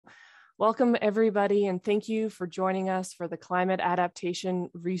Welcome everybody, and thank you for joining us for the Climate Adaptation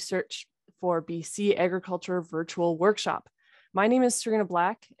Research for BC Agriculture Virtual Workshop. My name is Serena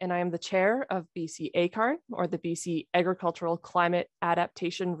Black, and I am the chair of BC ACAR, or the BC Agricultural Climate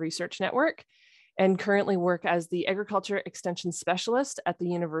Adaptation Research Network, and currently work as the Agriculture Extension Specialist at the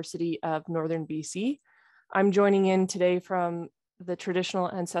University of Northern BC. I'm joining in today from the traditional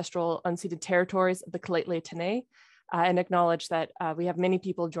ancestral unceded territories of the Lheidli-T'enneh, and acknowledge that we have many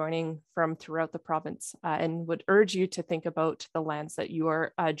people joining from throughout the province and would urge you to think about the lands that you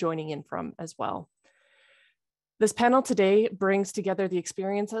are joining in from as well. This panel today brings together the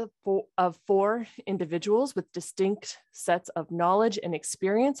experience of four individuals with distinct sets of knowledge and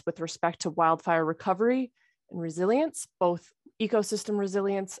experience with respect to wildfire recovery and resilience, both ecosystem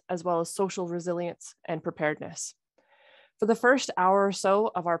resilience as well as social resilience and preparedness. For the first hour or so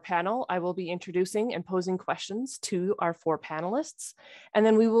of our panel, I will be introducing and posing questions to our four panelists, and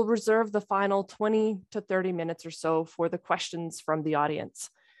then we will reserve the final 20 to 30 minutes or so for the questions from the audience.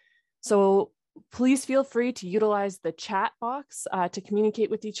 So please feel free to utilize the chat box to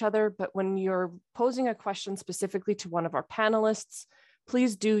communicate with each other, but when you're posing a question specifically to one of our panelists,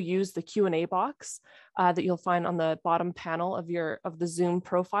 please do use the Q&A box that you'll find on the bottom panel of the Zoom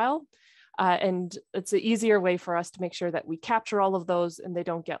profile. And it's an easier way for us to make sure that we capture all of those and they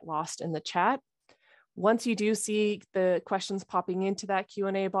don't get lost in the chat. Once you do see the questions popping into that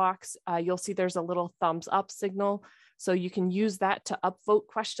Q&A box, you'll see there's a little thumbs up signal. So you can use that to upvote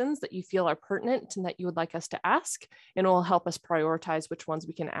questions that you feel are pertinent and that you would like us to ask, and it will help us prioritize which ones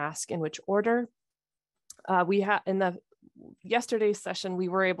we can ask in which order. In the yesterday's session, we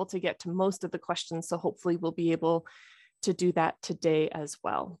were able to get to most of the questions, so hopefully we'll be able to do that today as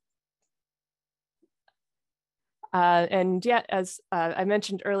well. And yeah, as I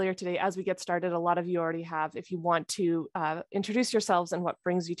mentioned earlier today, as we get started, a lot of you already have. If you want to introduce yourselves and what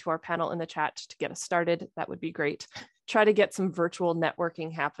brings you to our panel in the chat to get us started, that would be great. Try to get some virtual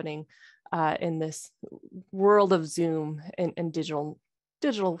networking happening in this world of Zoom and digital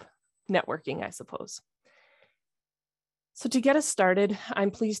networking, I suppose. So to get us started,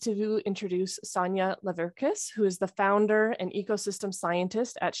 I'm pleased to introduce Sonya Leverkus, who is the founder and ecosystem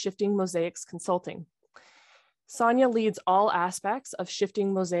scientist at Shifting Mosaics Consulting. Sonya leads all aspects of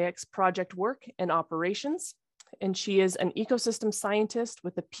Shifting Mosaics project work and operations, and she is an ecosystem scientist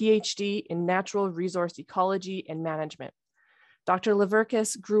with a PhD in natural resource ecology and management. Dr.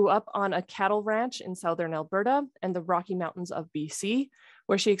 Leverkus grew up on a cattle ranch in southern Alberta and the Rocky Mountains of BC,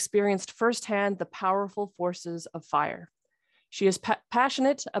 where she experienced firsthand the powerful forces of fire. She is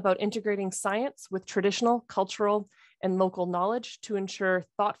passionate about integrating science with traditional, cultural, and local knowledge to ensure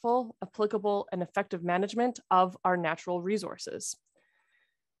thoughtful, applicable, and effective management of our natural resources.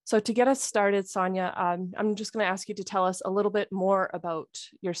 So to get us started, Sonya, I'm just going to ask you to tell us a little bit more about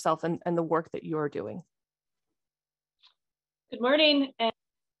yourself and the work that you are doing. Good morning, and thank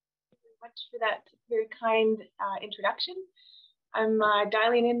you very much for that very kind introduction. I'm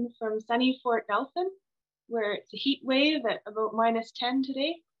dialing in from sunny Fort Nelson, where it's a heat wave at about -10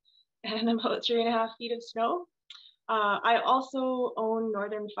 today and about 3.5 feet of snow. I also own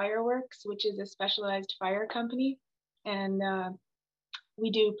Northern Fireworks, which is a specialized fire company, and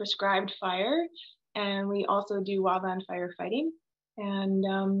we do prescribed fire, and we also do wildland firefighting. And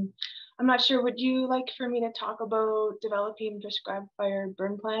I'm not sure, would you like for me to talk about developing prescribed fire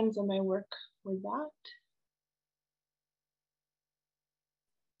burn plans and my work with that?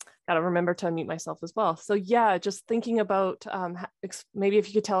 Gotta remember to unmute myself as well. So yeah, just thinking about maybe if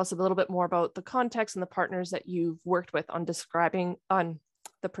you could tell us a little bit more about the context and the partners that you've worked with on describing on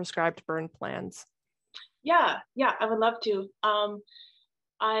the prescribed burn plans. Yeah, I would love to.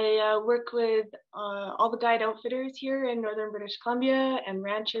 I work with all the guide outfitters here in Northern British Columbia and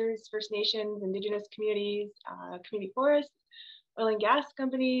ranchers, First Nations, Indigenous communities, community forests, oil and gas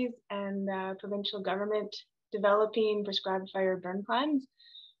companies, and provincial government developing prescribed fire burn plans.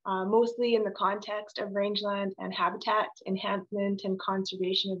 Mostly in the context of rangeland and habitat enhancement and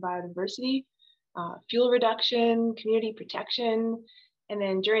conservation of biodiversity, fuel reduction, community protection, and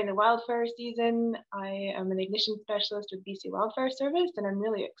then during the wildfire season, I am an ignition specialist with BC Wildfire Service, and I'm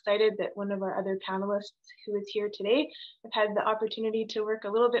really excited that one of our other panelists who is here today, I've had the opportunity to work a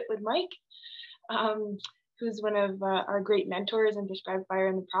little bit with Mike, who's one of our great mentors in prescribed fire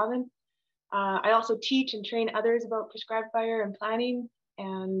in the province. I also teach and train others about prescribed fire and planning.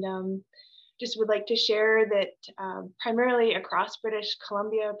 And just would like to share that primarily across British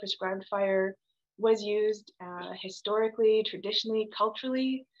Columbia, prescribed fire was used historically, traditionally,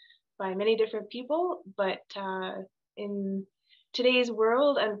 culturally by many different people. But in today's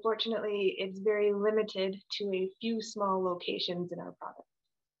world, unfortunately, it's very limited to a few small locations in our province.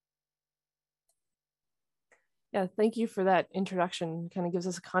 Yeah, thank you for that introduction. Kind of gives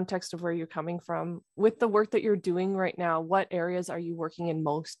us a context of where you're coming from. With the work that you're doing right now, what areas are you working in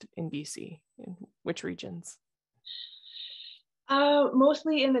most in BC? In which regions?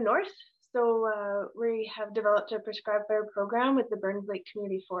 Mostly in the north. So we have developed a prescribed fire program with the Burns Lake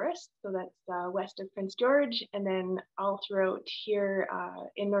Community Forest. So that's west of Prince George, and then all throughout here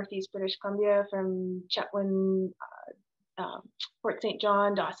in northeast British Columbia, from Chetwynd, Fort St.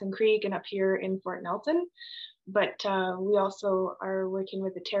 John, Dawson Creek, and up here in Fort Nelson. But we also are working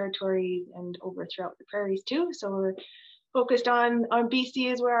with the territories and over throughout the prairies too. So we're focused on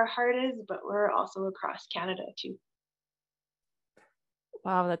BC is where our heart is, but we're also across Canada too.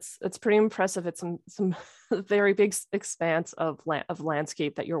 Wow, that's pretty impressive. It's some very big expanse of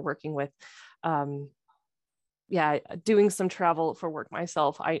landscape that you're working with. Yeah, doing some travel for work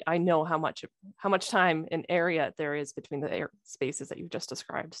myself, I know how much time and area there is between the spaces that you've just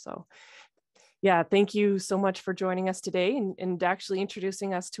described. So yeah, thank you so much for joining us today and actually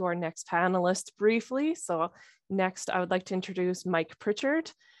introducing us to our next panelist briefly. So next, I would like to introduce Mike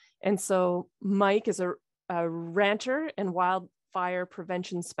Pritchard. And so Mike is a rancher and wildfire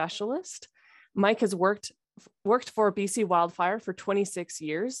prevention specialist. Mike has worked for BC Wildfire for 26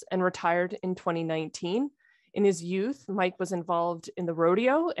 years and retired in 2019. In his youth, Mike was involved in the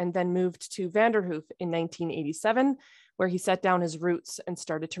rodeo and then moved to Vanderhoof in 1987, where he set down his roots and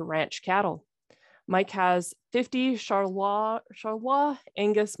started to ranch cattle. Mike has 50 Charolais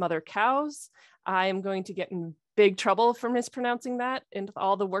Angus mother cows. I am going to get in big trouble for mispronouncing that and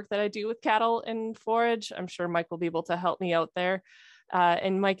all the work that I do with cattle and forage. I'm sure Mike will be able to help me out there.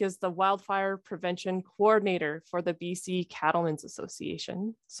 And Mike is the wildfire prevention coordinator for the BC Cattlemen's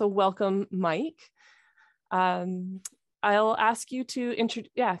Association. So welcome, Mike. I'll ask you to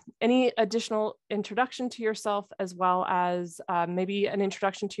any additional introduction to yourself, as well as maybe an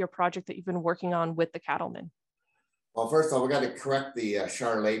introduction to your project that you've been working on with the cattlemen. Well, first of all, we got to correct the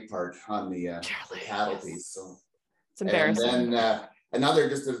Charolais part on the cattle piece. So it's embarrassing. And then another,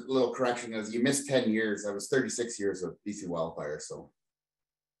 just a little correction, is you missed 10 years. I was 36 years of BC Wildfire. So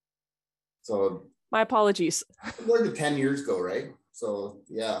my apologies. Where did 10 years go, right? So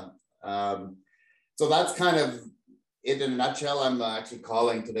yeah. So that's kind of it in a nutshell. I'm actually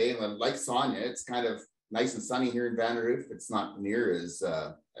calling today, and like Sonya, it's kind of nice and sunny here in Vanderhoof. It's not near as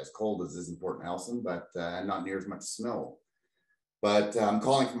cold as is in Port Nelson, but not near as much snow. But I'm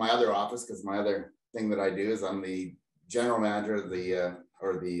calling from my other office because my other thing that I do is I'm the general manager of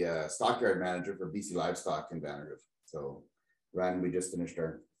the stockyard manager for BC Livestock in Vanderhoof. So we just finished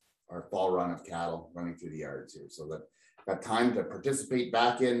our fall run of cattle running through the yards here, so that got time to participate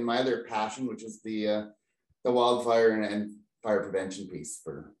back in my other passion, which is the wildfire and fire prevention piece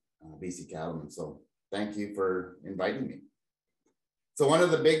for BC Cattlemen. So thank you for inviting me. So one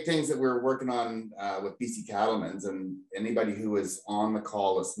of the big things that we're working on with BC Cattlemen's, and anybody who was on the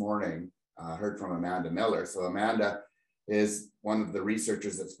call this morning heard from Amanda Miller. So Amanda is one of the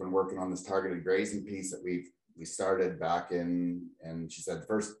researchers that's been working on this targeted grazing piece that we started back in, and she said the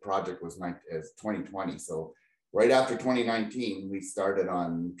first project was 2020. So right after 2019, we started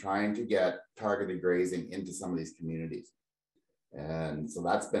on trying to get targeted grazing into some of these communities. And so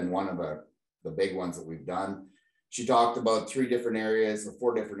that's been one of the big ones that we've done. She talked about 4 different areas,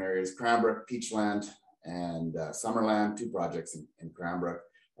 Cranbrook, Peachland, and Summerland, 2 projects in Cranbrook.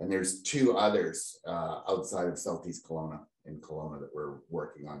 And there's 2 others outside of Southeast Kelowna, in Kelowna, that we're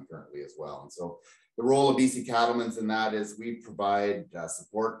working on currently as well. And so the role of BC Cattlemen's in that is we provide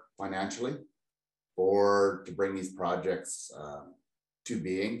support financially to bring these projects to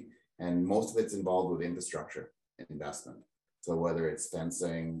being, and most of it's involved with infrastructure investment. So whether it's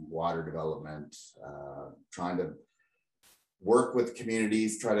fencing, water development, trying to work with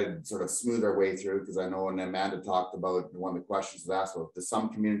communities, try to sort of smooth our way through, because I know when Amanda talked about one of the questions was asked, well, do some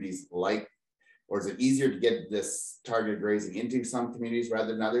communities or is it easier to get this targeted grazing into some communities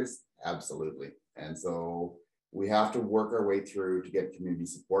rather than others? Absolutely. And so we have to work our way through to get community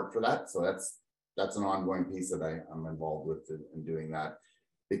support for that. So that's an ongoing piece that I'm involved with in doing that.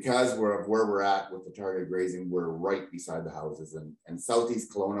 Because where we're at with the targeted grazing, we're right beside the houses. And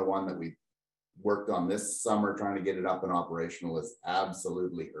Southeast Kelowna, one that we worked on this summer, trying to get it up and operational, is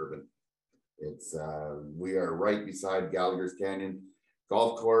absolutely urban. We are right beside Gallagher's Canyon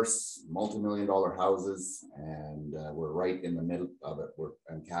golf course, multi-million-dollar houses, and we're right in the middle of it.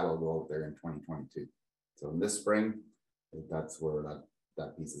 And cattle go out there in 2022. So in this spring, that's where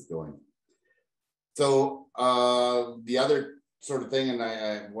that piece is going. So the other sort of thing,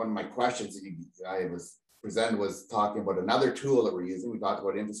 and one of my questions that I was presented was talking about another tool that we're using. We talked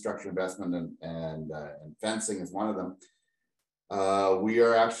about infrastructure investment and fencing is one of them. We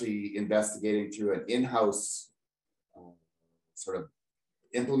are actually investigating through an in-house sort of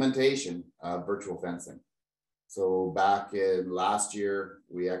implementation of virtual fencing. So back in last year,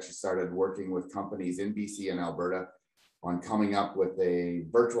 we actually started working with companies in BC and Alberta on coming up with a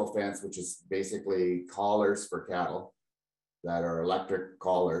virtual fence, which is basically collars for cattle that are electric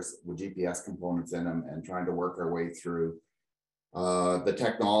collars with GPS components in them, and trying to work our way through the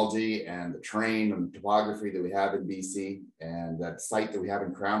technology and the terrain and the topography that we have in BC. And that site that we have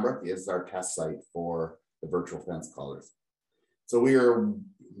in Cranbrook is our test site for the virtual fence collars. So we are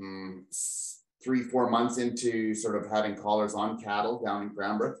 3-4 months into sort of having collars on cattle down in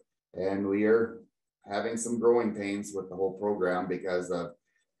Cranbrook, and we are having some growing pains with the whole program because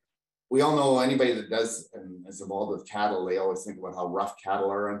we all know anybody that does and is involved with cattle, they always think about how rough cattle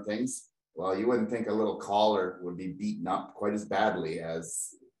are on things. Well, you wouldn't think a little collar would be beaten up quite as badly as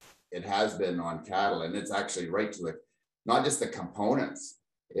it has been on cattle. And it's actually right to the, not just the components,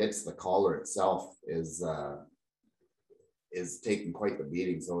 it's the collar itself is taking quite the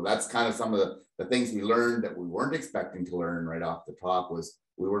beating. So that's kind of some of the things we learned that we weren't expecting to learn right off the top, was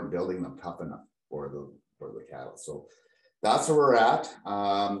we weren't building them tough enough for the cattle. So that's where we're at.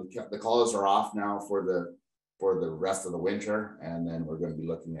 The collars are off now for the rest of the winter, and then we're going to be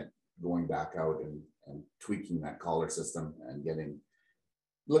looking at going back out and tweaking that collar system and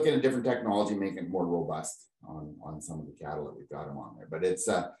looking at different technology, making it more robust on some of the cattle that we've got them on there. But it's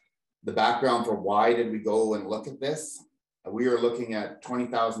the background for why did we go and look at this. We are looking at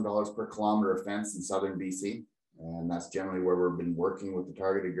 $20,000 per kilometer of fence in southern BC, and that's generally where we've been working with the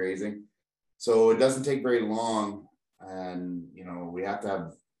targeted grazing. So it doesn't take very long, and we have to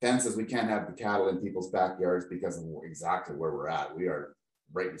have fences. We can't have the cattle in people's backyards because of exactly where we're at. We are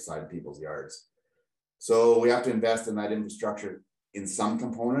right beside people's yards, so we have to invest in that infrastructure in some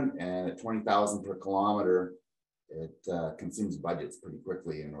component. And at $20,000 per kilometer, it consumes budgets pretty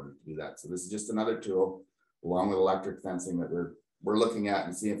quickly in order to do that. So this is just another tool, along with electric fencing, that we're looking at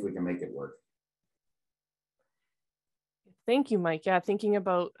and see if we can make it work. Thank you, Mike. Yeah, thinking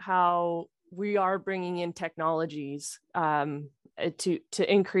about how we are bringing in technologies to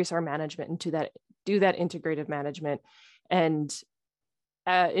increase our management and to do that integrative management, and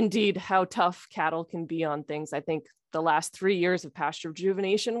indeed how tough cattle can be on things. I think the last 3 years of pasture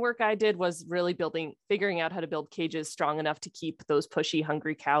rejuvenation work I did was really figuring out how to build cages strong enough to keep those pushy,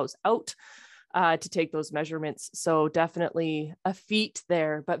 hungry cows out, to take those measurements. So definitely a feat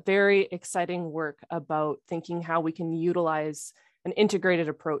there, but very exciting work about thinking how we can utilize an integrated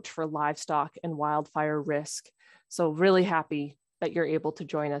approach for livestock and wildfire risk. So really happy that you're able to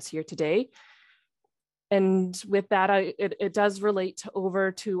join us here today. And with that, it does relate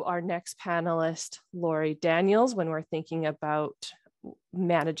over to our next panelist, Laurie Daniels, when we're thinking about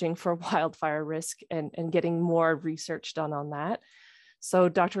managing for wildfire risk and getting more research done on that. So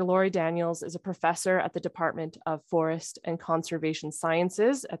Dr. Laurie Daniels is a professor at the Department of Forest and Conservation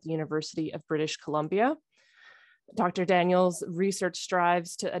Sciences at the University of British Columbia. Dr. Daniels' research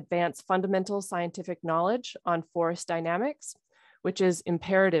strives to advance fundamental scientific knowledge on forest dynamics, which is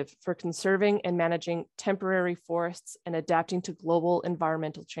imperative for conserving and managing temporary forests and adapting to global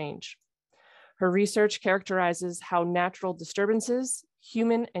environmental change. Her research characterizes how natural disturbances,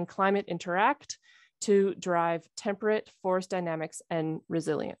 human and climate interact to drive temperate forest dynamics and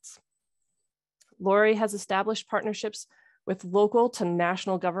resilience. Laurie has established partnerships with local to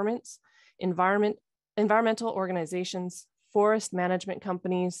national governments, environmental organizations, forest management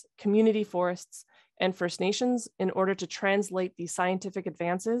companies, community forests, and First Nations in order to translate these scientific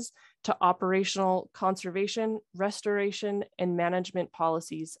advances to operational conservation, restoration, and management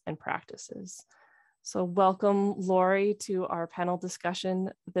policies and practices. So welcome, Laurie, to our panel discussion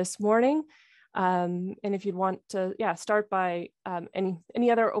this morning. And if you'd want to start by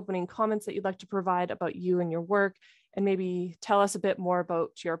any other opening comments that you'd like to provide about you and your work, and maybe tell us a bit more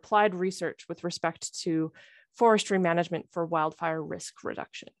about your applied research with respect to forestry management for wildfire risk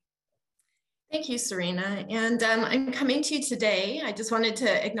reduction. Thank you, Serena. And I'm coming to you today. I just wanted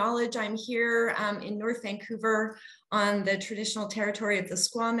to acknowledge I'm here in North Vancouver on the traditional territory of the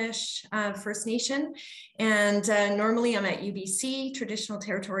Squamish First Nation. And normally I'm at UBC, traditional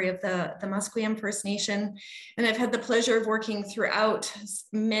territory of the Musqueam First Nation. And I've had the pleasure of working throughout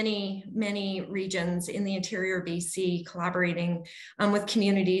many, many regions in the interior BC, collaborating with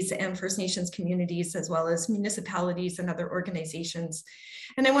communities and First Nations communities, as well as municipalities and other organizations.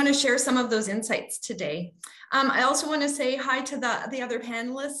 And I want to share some of those insights today. I also want to say hi to the other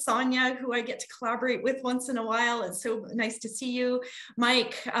panelists, Sonya, who I get to collaborate with once in a while. It's so nice to see you.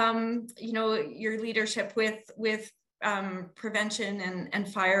 Mike, your leadership with prevention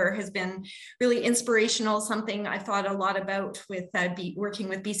and fire has been really inspirational, something I thought a lot about with working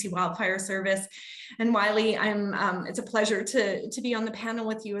with BC Wildfire Service. And Wylie, it's a pleasure to be on the panel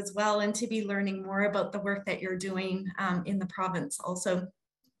with you as well, and to be learning more about the work that you're doing in the province also.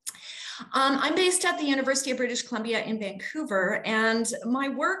 I'm based at the University of British Columbia in Vancouver, and my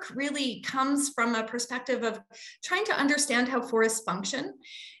work really comes from a perspective of trying to understand how forests function.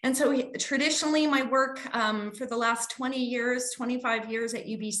 And so traditionally, my work for the last 20 years, 25 years at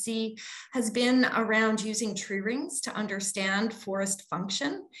UBC has been around using tree rings to understand forest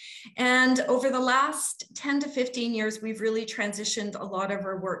function. And over the last 10 to 15 years, we've really transitioned a lot of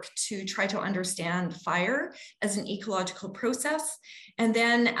our work to try to understand fire as an ecological process. And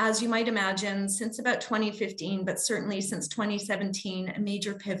then, as you might imagine, since about 2015, but certainly since 2017, a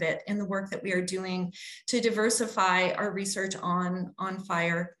major pivot in the work that we are doing to diversify our research on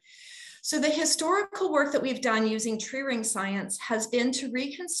fire. So the historical work that we've done using tree ring science has been to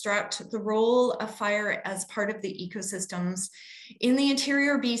reconstruct the role of fire as part of the ecosystems in the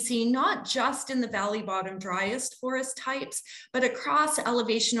interior BC, not just in the valley bottom driest forest types, but across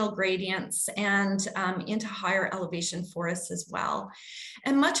elevational gradients and into higher elevation forests as well.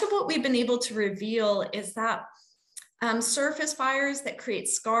 And much of what we've been able to reveal is that surface fires that create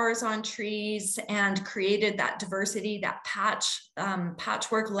scars on trees and created that diversity, that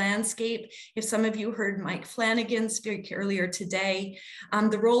patchwork landscape. If some of you heard Mike Flanagan speak earlier today,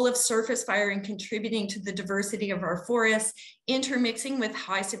 the role of surface fire in contributing to the diversity of our forests, intermixing with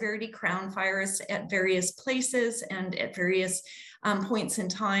high severity crown fires at various places and at various points in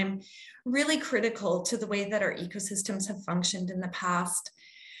time, really critical to the way that our ecosystems have functioned in the past.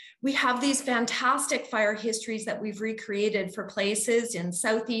 We have these fantastic fire histories that we've recreated for places in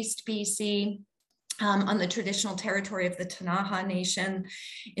Southeast BC, on the traditional territory of the Ktunaxa Nation,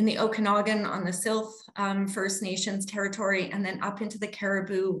 in the Okanagan on the Sylph First Nations territory, and then up into the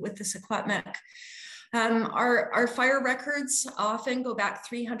Caribou with the Secwepemc. Our fire records often go back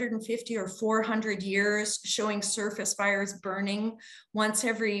 350 or 400 years, showing surface fires burning once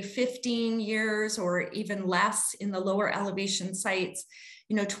every 15 years or even less in the lower elevation sites.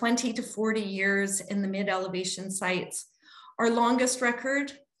 20 to 40 years in the mid-elevation sites. Our longest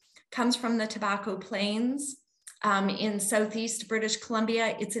record comes from the Tobacco Plains in Southeast British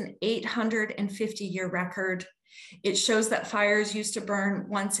Columbia. It's an 850-year record. It shows that fires used to burn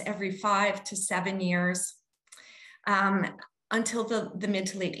once every 5 to 7 years until the mid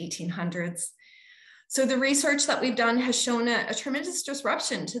to late 1800s. So the research that we've done has shown a tremendous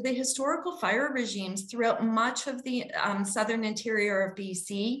disruption to the historical fire regimes throughout much of the southern interior of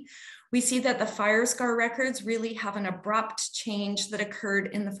BC. We see that the fire scar records really have an abrupt change that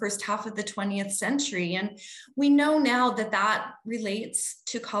occurred in the first half of the 20th century. And we know now that that relates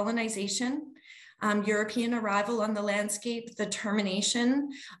to colonization, European arrival on the landscape, the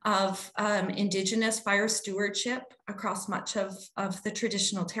termination of Indigenous fire stewardship across much of the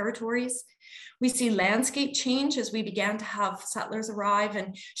traditional territories. We see landscape change as we began to have settlers arrive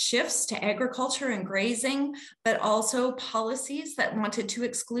and shifts to agriculture and grazing, but also policies that wanted to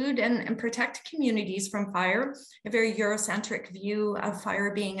exclude and protect communities from fire, a very Eurocentric view of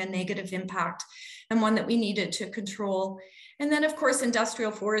fire being a negative impact and one that we needed to control. And then, of course,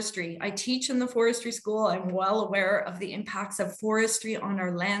 industrial forestry. I teach in the forestry school. I'm well aware of the impacts of forestry on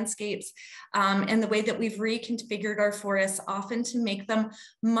our landscapes and the way that we've reconfigured our forests, often to make them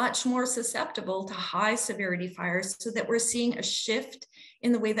much more susceptible to high severity fires, so that we're seeing a shift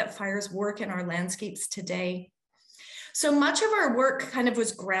in the way that fires work in our landscapes today. So much of our work kind of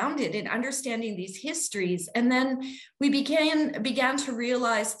was grounded in understanding these histories. And then we began to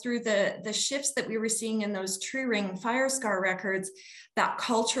realize through the shifts that we were seeing in those tree ring fire scar records, that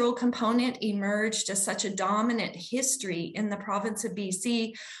cultural component emerged as such a dominant history in the province of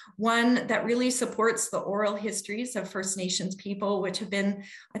BC, one that really supports the oral histories of First Nations people, which have been,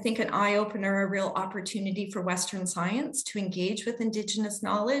 I think, an eye-opener, a real opportunity for Western science to engage with Indigenous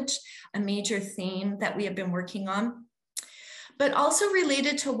knowledge, a major theme that we have been working on. But also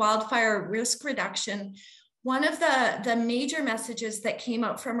related to wildfire risk reduction, one of the major messages that came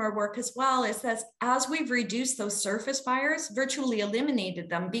out from our work as well is that as we've reduced those surface fires, virtually eliminated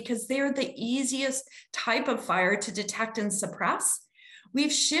them because they're the easiest type of fire to detect and suppress,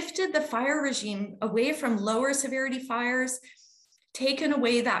 we've shifted the fire regime away from lower severity fires, taken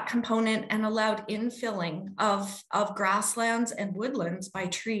away that component and allowed infilling of grasslands and woodlands by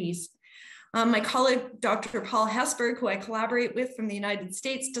trees. My colleague, Dr. Paul Hesberg, who I collaborate with from the United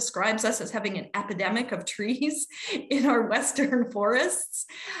States, describes us as having an epidemic of trees in our Western forests,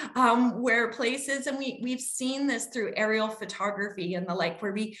 where places, and we've seen this through aerial photography and the like,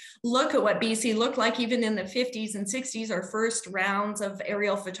 where we look at what BC looked like even in the 50s and 60s, our first rounds of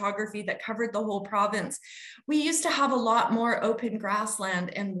aerial photography that covered the whole province. We used to have a lot more open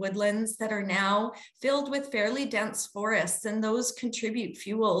grassland and woodlands that are now filled with fairly dense forests, and those contribute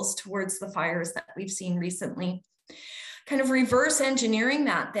fuels towards the fires that we've seen recently. Kind of reverse engineering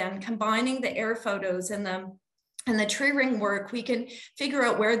that then, combining the air photos and the tree ring work, we can figure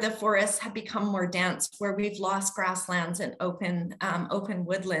out where the forests have become more dense, where we've lost grasslands and open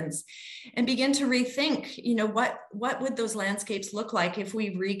woodlands, and begin to rethink, you know, what would those landscapes look like if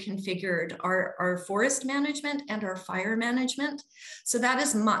we reconfigured our forest management and our fire management. So that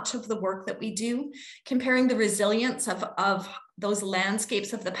is much of the work that we do, comparing the resilience of those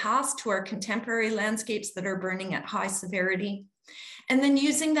landscapes of the past to our contemporary landscapes that are burning at high severity. And then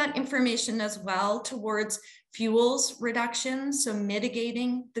using that information as well towards fuels reduction, so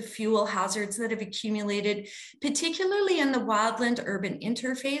mitigating the fuel hazards that have accumulated, particularly in the wildland-urban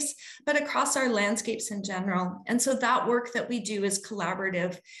interface, but across our landscapes in general. And so that work that we do is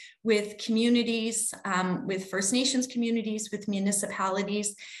collaborative with communities, with First Nations communities, with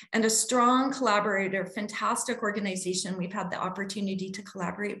municipalities, and a strong collaborator, fantastic organization we've had the opportunity to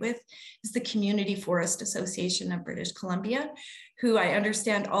collaborate with is the Community Forest Association of British Columbia, who I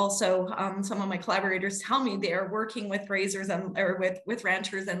understand also, some of my collaborators tell me they are working with grazers with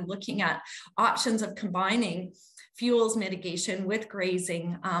ranchers and looking at options of combining fuels mitigation with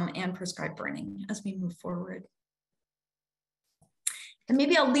grazing and prescribed burning as we move forward. And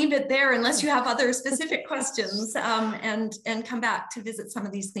maybe I'll leave it there unless you have other specific questions and come back to visit some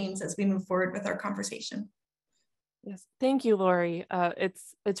of these themes as we move forward with our conversation. Yes, thank you, Lori.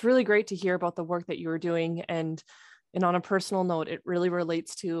 It's really great to hear about the work that you were doing, and on a personal note, it really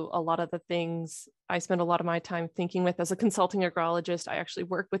relates to a lot of the things I spend a lot of my time thinking with as a consulting agrologist. I actually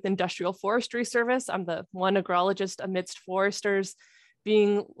work with Industrial Forestry Service. I'm the one agrologist amidst foresters,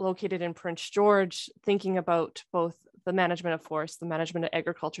 being located in Prince George, thinking about both the management of forests, the management of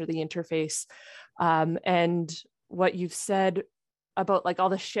agriculture, the interface, and what you've said about like all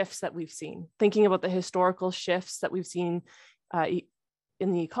the shifts that we've seen, thinking about the historical shifts that we've seen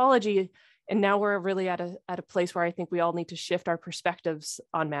in the ecology. And now we're really at a place where I think we all need to shift our perspectives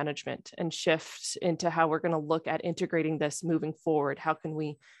on management and shift into how we're going to look at integrating this moving forward. How can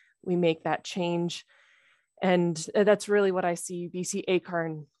we make that change? And that's really what I see BC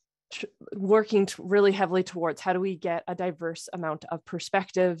ACARN working really heavily towards. How do we get a diverse amount of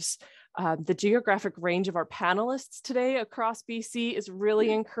perspectives? The geographic range of our panelists today across BC is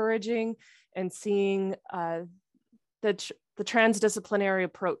really encouraging, and seeing the transdisciplinary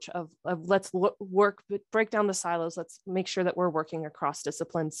approach of let's break down the silos, let's make sure that we're working across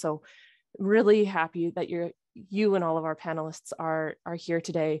disciplines. So really happy that you and all of our panelists are here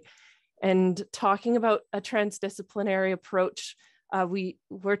today. And talking about a transdisciplinary approach,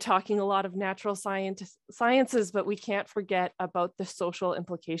 we're talking a lot of natural sciences, but we can't forget about the social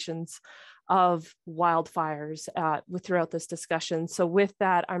implications of wildfires throughout this discussion. So with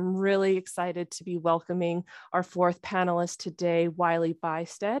that, I'm really excited to be welcoming our fourth panelist today, Wylie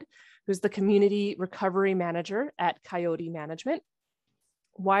Bystedt, who's the Community Recovery Manager at Coyote Management.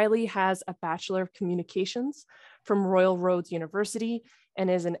 Wylie has a Bachelor of Communications from Royal Roads University and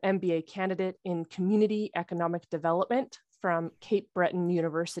is an MBA candidate in Community Economic Development from Cape Breton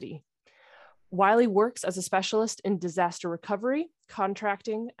University. Wylie works as a specialist in disaster recovery,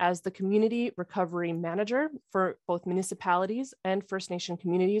 contracting as the Community Recovery Manager for both municipalities and First Nation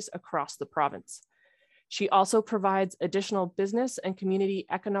communities across the province. She also provides additional business and community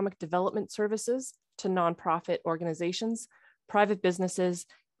economic development services to nonprofit organizations, private businesses,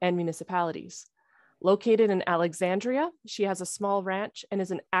 and municipalities. Located in Alexandria, she has a small ranch and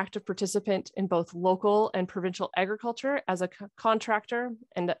is an active participant in both local and provincial agriculture as a contractor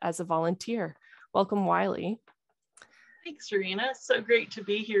and as a volunteer. Welcome, Wylie. Thanks, Serena. So great to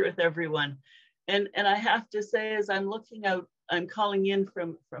be here with everyone. And I have to say, as I'm looking out, I'm calling in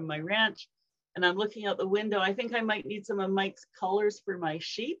from my ranch, and I'm looking out the window. I think I might need some of Mike's colors for my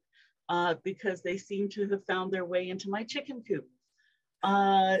sheep because they seem to have found their way into my chicken coop.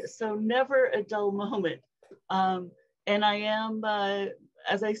 So never a dull moment. And I am,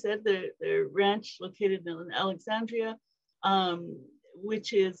 as I said, the ranch located in Alexandria,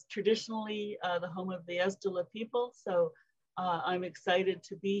 which is traditionally the home of the Estella people. So I'm excited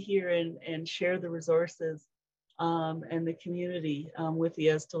to be here and share the resources and the community with the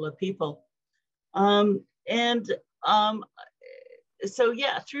Estella people. so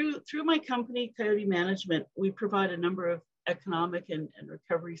yeah, through my company, Coyote Management, we provide a number of economic and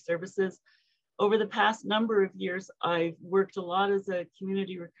recovery services. Over the past number of years, I've worked a lot as a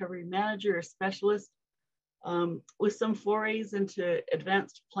community recovery manager, a specialist, with some forays into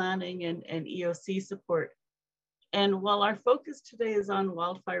advanced planning and EOC support. And while our focus today is on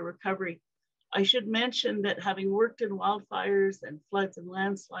wildfire recovery, I should mention that having worked in wildfires and floods and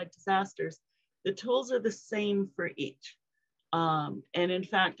landslide disasters, the tools are the same for each. And in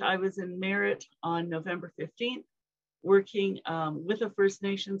fact, I was in Merritt on November 15th, working with the First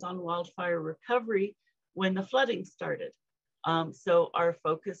Nations on wildfire recovery when the flooding started. So our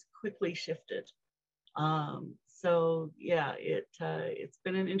focus quickly shifted. So yeah, it's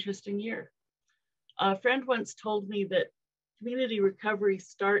been an interesting year. A friend once told me that community recovery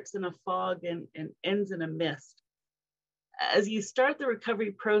starts in a fog and ends in a mist. As you start the recovery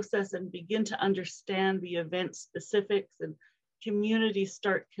process and begin to understand the event specifics and communities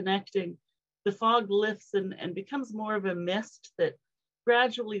start connecting, the fog lifts and becomes more of a mist that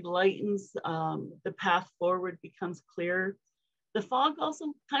gradually lightens. The path forward becomes clearer. The fog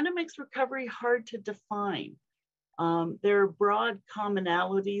also kind of makes recovery hard to define. There are broad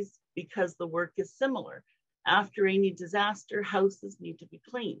commonalities because the work is similar. After any disaster, houses need to be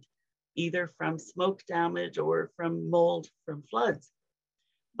cleaned, either from smoke damage or from mold from floods.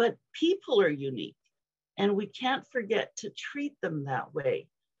 But people are unique, and we can't forget to treat them that way.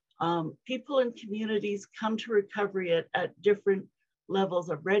 People in communities come to recovery at different levels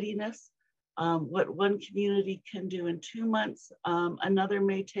of readiness. What one community can do in 2 months, another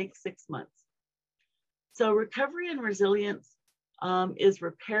may take 6 months. So recovery and resilience is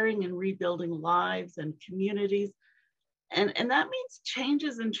repairing and rebuilding lives and communities. And that means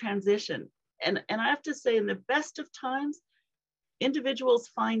changes and transition. And I have to say, in the best of times, individuals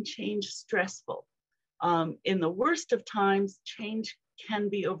find change stressful. In the worst of times, change can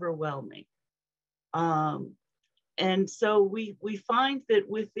be overwhelming. And so we find that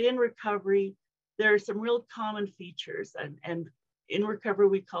within recovery, there are some real common features. And in recovery,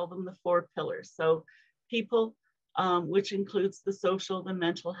 we call them the 4 pillars. So people, which includes the social, the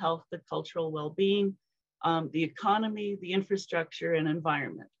mental health, the cultural well-being, the economy, the infrastructure, and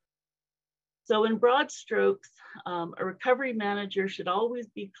environment. So in broad strokes, a recovery manager should always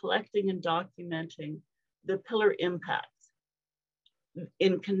be collecting and documenting the pillar impacts.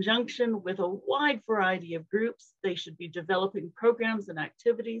 In conjunction with a wide variety of groups, they should be developing programs and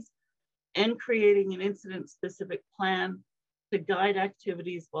activities and creating an incident-specific plan to guide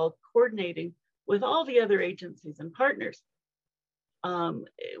activities while coordinating with all the other agencies and partners,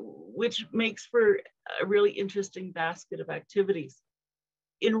 which makes for a really interesting basket of activities.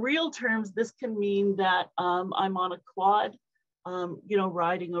 In real terms, this can mean that I'm on a quad,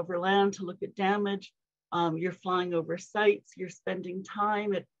 riding over land to look at damage. You're flying over sites, you're spending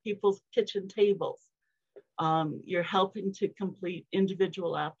time at people's kitchen tables. You're helping to complete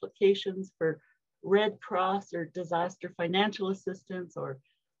individual applications for Red Cross or disaster financial assistance or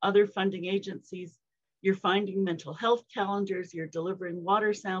other funding agencies. You're finding mental health calendars, you're delivering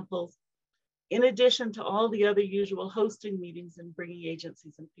water samples, in addition to all the other usual hosting meetings and bringing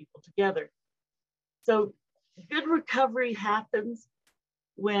agencies and people together. So good recovery happens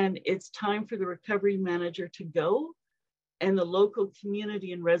when it's time for the recovery manager to go and the local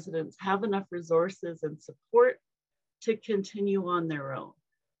community and residents have enough resources and support to continue on their own.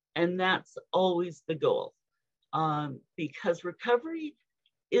 And that's always the goal, because recovery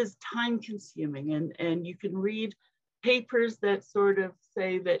is time consuming, and you can read papers that sort of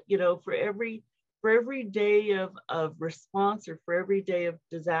say that, for every day of response or for every day of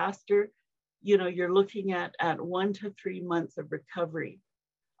disaster, you're looking at 1 to 3 months of recovery.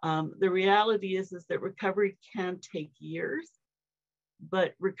 The reality is that recovery can take years,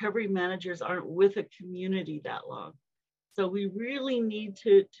 but recovery managers aren't with a community that long. So we really need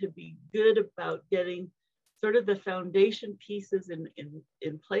to be good about getting sort of the foundation pieces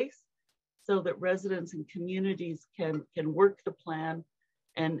in place so that residents and communities can work the plan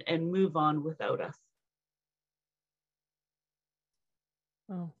and move on without us.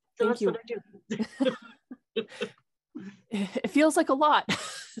 Oh, So thank you. what I do. It feels like a lot.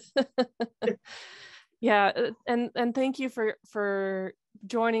 Yeah, and thank you for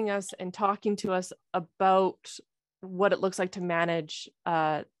joining us and talking to us about what it looks like to manage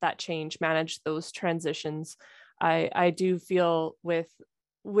that change, manage those transitions. I do feel with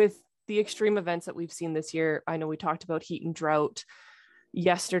the extreme events that we've seen this year, I know we talked about heat and drought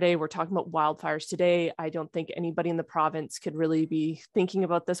yesterday, we're talking about wildfires today. I don't think anybody in the province could really be thinking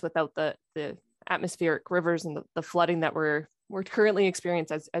about this without the atmospheric rivers and the flooding that we're currently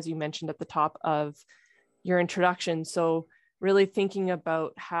experiencing, as you mentioned at the top of your introduction. So really thinking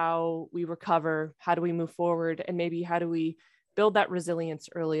about how we recover, how do we move forward, and maybe how do we build that resilience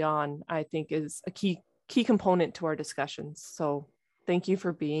early on, I think is a key component to our discussions. So thank you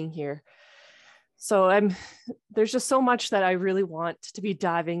for being here. So there's just so much that I really want to be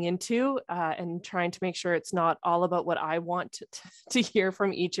diving into and trying to make sure it's not all about what I want to hear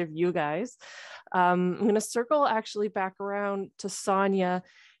from each of you guys. I'm going to circle actually back around to Sonya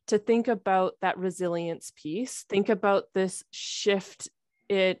to think about that resilience piece, think about this shift,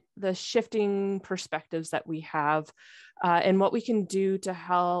 the shifting perspectives that we have and what we can do to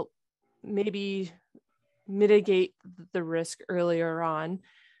help maybe mitigate the risk earlier on.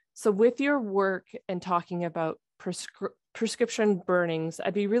 So with your work and talking about prescription burnings,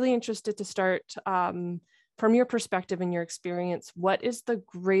 I'd be really interested to start from your perspective and your experience. What is the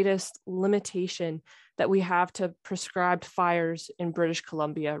greatest limitation that we have to prescribed fires in British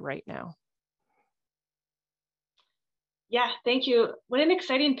Columbia right now? Yeah, thank you. What an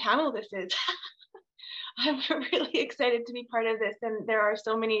exciting panel this is. I'm really excited to be part of this, and there are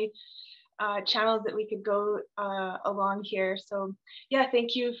so many channels that we could go along here. So yeah,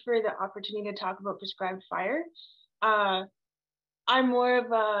 thank you for the opportunity to talk about prescribed fire. I'm more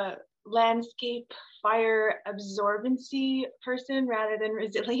of a landscape fire absorbency person rather than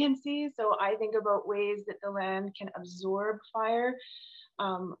resiliency. So I think about ways that the land can absorb fire.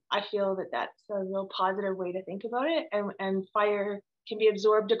 I feel that that's a real positive way to think about it. And fire can be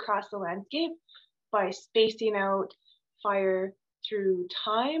absorbed across the landscape by spacing out fire through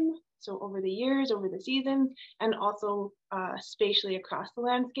time. So over the years, over the seasons, and also spatially across the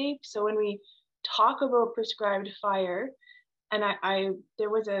landscape. So when we talk about prescribed fire, and there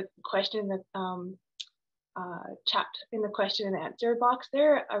was a question that chat in the question and answer box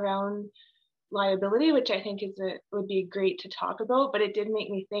there around liability, which I think would be great to talk about, but it did make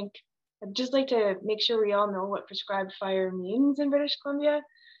me think. I'd just like to make sure we all know what prescribed fire means in British Columbia.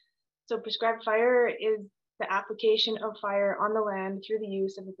 So prescribed fire is the application of fire on the land through the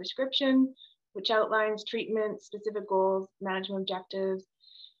use of a prescription, which outlines treatment, specific goals, management objectives,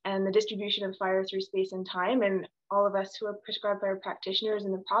 and the distribution of fire through space and time. And all of us who are prescribed fire practitioners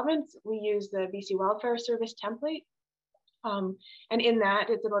in the province, we use the BC Wildfire Service template. And in that,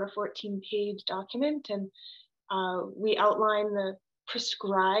 it's about a 14-page document, and we outline the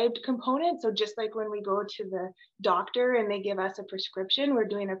prescribed component. So just like when we go to the doctor and they give us a prescription, we're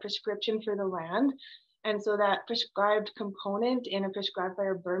doing a prescription for the land. And so that prescribed component in a prescribed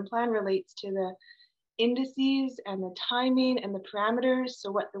fire burn plan relates to the indices and the timing and the parameters.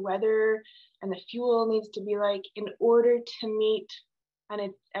 So what the weather and the fuel needs to be like in order to meet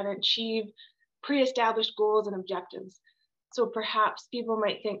and achieve pre-established goals and objectives. So perhaps people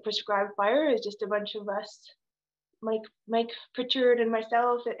might think prescribed fire is just a bunch of us, Mike Pritchard and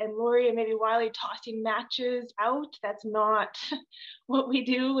myself and Lori and maybe Wylie tossing matches out. That's not what we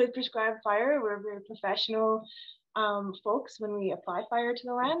do with prescribed fire. We're very professional folks when we apply fire to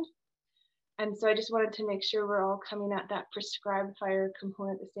the land. And so I just wanted to make sure we're all coming at that prescribed fire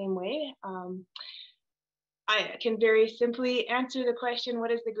component the same way. I can very simply answer the question,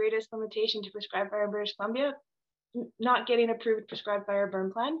 what is the greatest limitation to prescribed fire in British Columbia? Not getting approved prescribed fire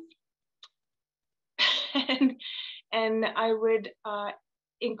burn plans. And I would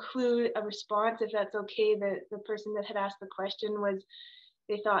include a response, if that's okay. The person that had asked the question was,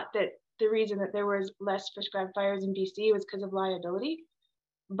 they thought that the reason that there was less prescribed fires in BC was because of liability.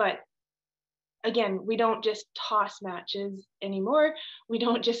 But again, we don't just toss matches anymore. We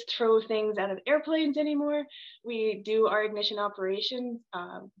don't just throw things out of airplanes anymore. We do our ignition operations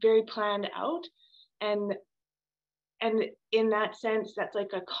very planned out. And in that sense, that's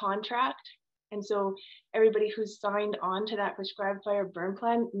like a contract. And so everybody who's signed on to that prescribed fire burn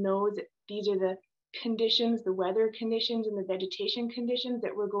plan knows that these are the conditions, the weather conditions and the vegetation conditions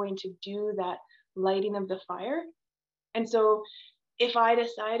that we're going to do that lighting of the fire. And so if I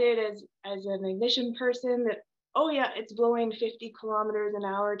decided as an ignition person that, oh yeah, it's blowing 50 kilometers an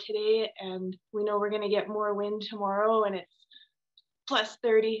hour today, and we know we're going to get more wind tomorrow and it's plus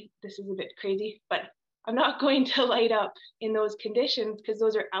 30, this is a bit crazy, but I'm not going to light up in those conditions because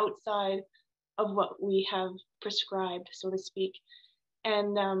those are outside of what we have prescribed, so to speak.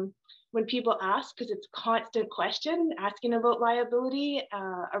 And when people ask, because it's a constant question, asking about liability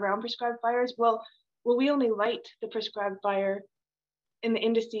around prescribed fires, well, we only light the prescribed fire in the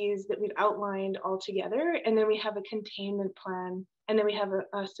indices that we've outlined all together, and then we have a containment plan, and then we have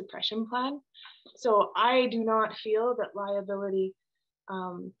a suppression plan. So I do not feel that liability,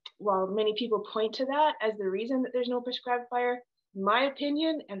 while many people point to that as the reason that there's no prescribed fire, in my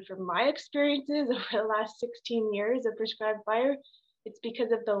opinion, and from my experiences over the last 16 years of prescribed fire, it's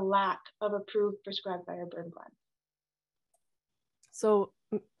because of the lack of approved prescribed fire burn plans. So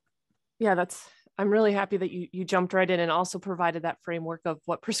yeah, I'm really happy that you jumped right in and also provided that framework of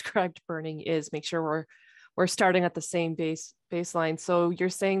what prescribed burning is. Make sure we're starting at the same baseline. So you're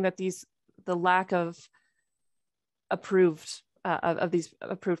saying that the lack of these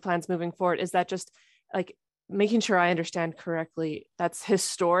approved plans moving forward, is that just like making sure I understand correctly? That's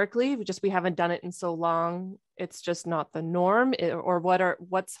historically we haven't done it in so long. It's just not the norm, or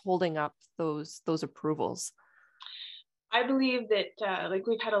what's holding up those approvals? I believe that like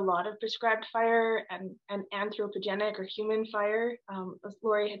we've had a lot of prescribed fire and anthropogenic or human fire.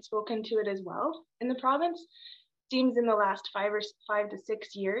 Lori had spoken to it as well in the province. Seems in the last 5 to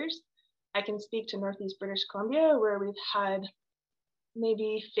 6 years, I can speak to Northeast British Columbia, where we've had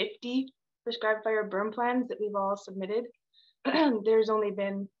maybe 50 prescribed fire burn plans that we've all submitted. There's only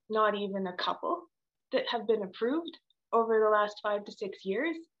been not even a couple that have been approved over the last 5 to 6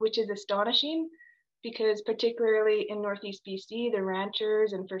 years, which is astonishing, because particularly in Northeast BC, the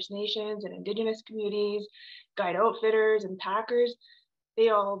ranchers and First Nations and Indigenous communities, guide outfitters and packers, they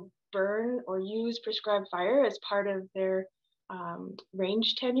all burn or use prescribed fire as part of their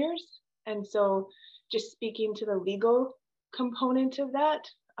range tenures. And so just speaking to the legal component of that,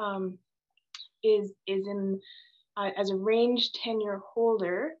 is in as a range tenure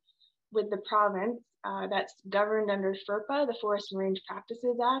holder with the province, that's governed under FERPA, the Forest and Range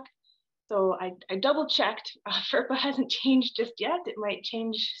Practices Act. So I double checked, FERPA hasn't changed just yet. It might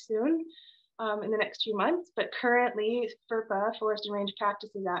change soon in the next few months, but currently FERPA, Forest and Range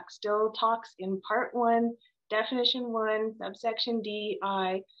Practices Act, still talks in Part 1, Definition 1, subsection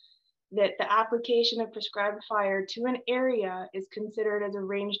DI, that the application of prescribed fire to an area is considered as a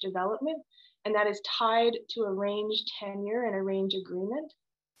range development, and that is tied to a range tenure and a range agreement.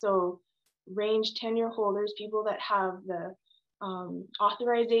 So range tenure holders, people that have the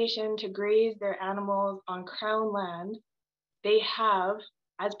authorization to graze their animals on Crown land, they have,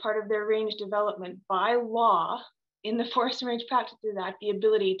 as part of their range development by law in the Forest and Range Practices Act, the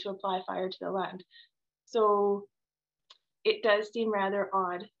ability to apply fire to the land. So it does seem rather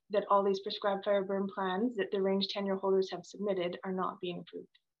odd that all these prescribed fire burn plans that the range tenure holders have submitted are not being approved.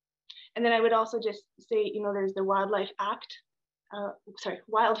 And then I would also just say, there's the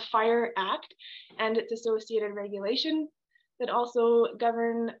Wildfire Act and its associated regulations that also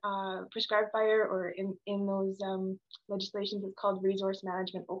govern prescribed fire, or in those legislations, it's called resource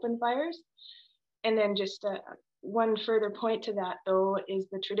management open fires. And then just one further point to that, though, is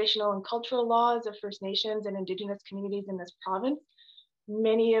the traditional and cultural laws of First Nations and Indigenous communities in this province.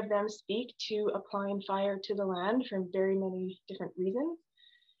 Many of them speak to applying fire to the land for very many different reasons.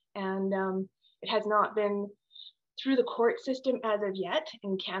 And it has not been through the court system as of yet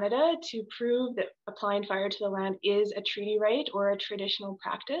in Canada to prove that applying fire to the land is a treaty right or a traditional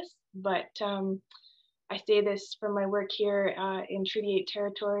practice. But I say this from my work here in Treaty 8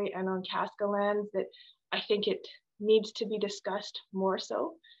 territory and on Casca lands, that I think it needs to be discussed more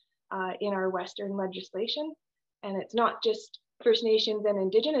so in our Western legislation. And it's not just First Nations and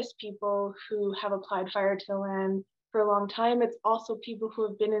Indigenous people who have applied fire to the land for a long time. It's also people who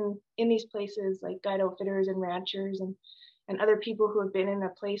have been in these places, like guide outfitters and ranchers and other people who have been in a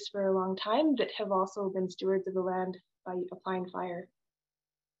place for a long time that have also been stewards of the land by applying fire.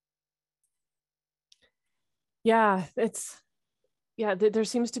 Yeah, there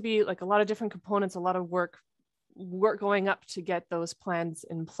seems to be like a lot of different components, a lot of work going up to get those plans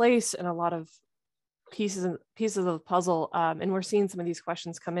in place, and a lot of pieces of the puzzle. And we're seeing some of these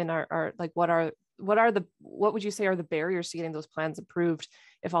questions come in are like, what would you say are the barriers to getting those plans approved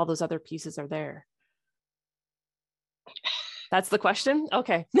if all those other pieces are there? That's the question?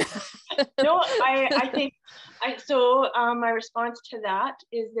 Okay. No, I think, my response to that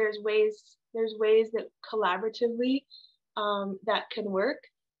is there's ways that collaboratively that can work.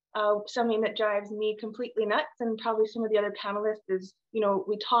 Something that drives me completely nuts, and probably some of the other panelists, is,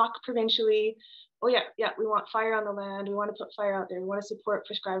 we talk provincially, oh yeah, we want fire on the land, we want to put fire out there, we want to support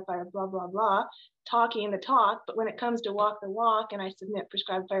prescribed fire, blah, blah, blah, talking the talk. But when it comes to walk the walk, and I submit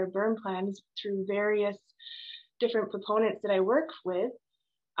prescribed fire burn plans through various different proponents that I work with,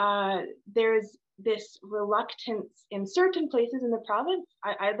 there's this reluctance in certain places in the province.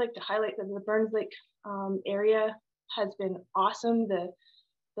 I'd like to highlight that the Burns Lake area has been awesome.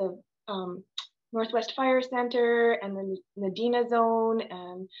 The Northwest Fire Center and the Medina Zone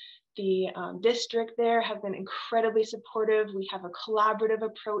and the district there have been incredibly supportive. We have a collaborative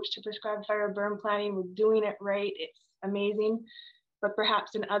approach to prescribed fire burn planning. We're doing it right. It's amazing. But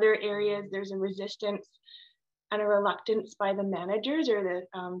perhaps in other areas, there's a resistance and a reluctance by the managers or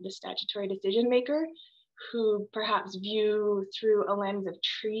the statutory decision maker, who perhaps view through a lens of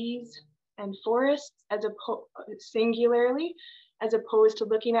trees and forests as singularly, as opposed to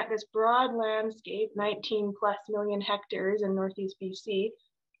looking at this broad landscape, 19+ million hectares in Northeast BC,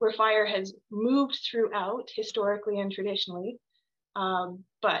 where fire has moved throughout historically and traditionally.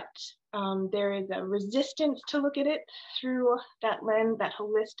 But there is a resistance to look at it through that lens, that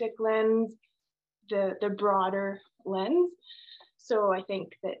holistic lens, the broader lens. So I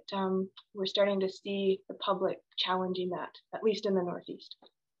think that we're starting to see the public challenging that, at least in the Northeast.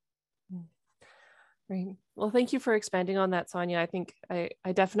 Great. Well, thank you for expanding on that, Sonya. I think I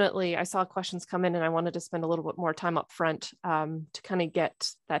definitely, I saw questions come in and I wanted to spend a little bit more time up front to kind of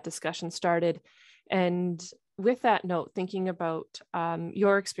get that discussion started. And with that note, thinking about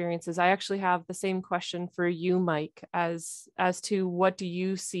your experiences, I actually have the same question for you, Mike, as to what do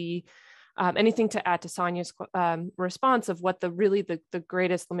you see, anything to add to Sonya's response of what the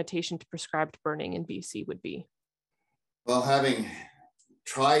greatest limitation to prescribed burning in BC would be? Well, having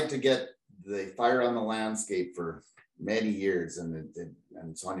tried to get the fire on the landscape for many years,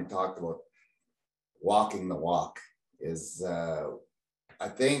 and Sonya talked about walking the walk, is I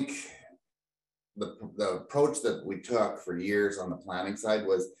think the approach that we took for years on the planning side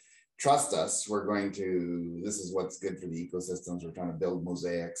was, trust us, this is what's good for the ecosystems, we're trying to build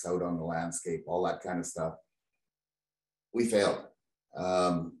mosaics out on the landscape, all that kind of stuff. We failed.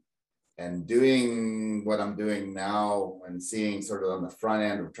 And doing what I'm doing now and seeing sort of on the front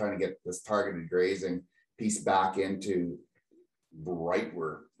end of trying to get this targeted grazing piece back into right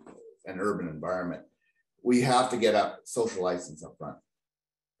where an urban environment, we have to get up social license up front.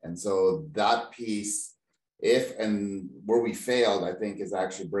 And so that piece, where we failed, I think, is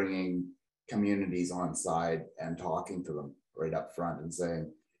actually bringing communities on side and talking to them right up front and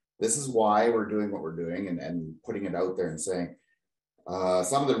saying, this is why we're doing what we're doing, and putting it out there and saying,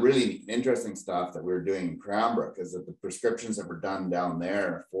 some of the really interesting stuff that we were doing in Cranbrook is that the prescriptions that were done down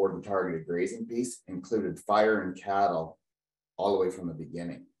there for the targeted grazing piece included fire and cattle all the way from the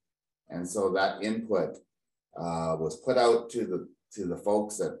beginning. And so that input was put out to the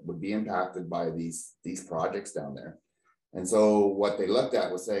folks that would be impacted by these projects down there. And so what they looked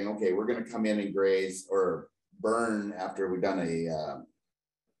at was saying, okay, we're going to come in and graze or burn after we've done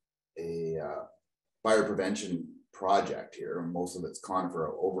a fire prevention project here, and most of it's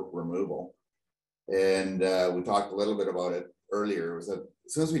conifer removal. And we talked a little bit about it earlier, was that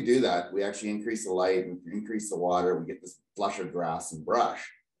as soon as we do that, we actually increase the light, we increase the water, we get this flush of grass and brush.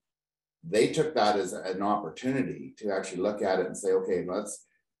 They took that as an opportunity to actually look at it and say, okay, let's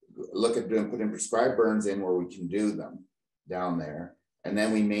look at putting prescribed burns in where we can do them down there. And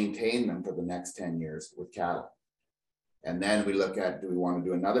then we maintain them for the next 10 years with cattle. And then we look at, do we want to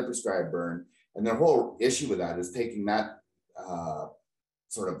do another prescribed burn? And the whole issue with that is taking that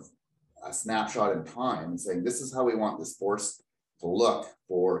sort of a snapshot in time and saying, this is how we want this forest to look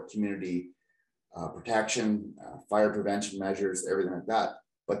for community protection, fire prevention measures, everything like that.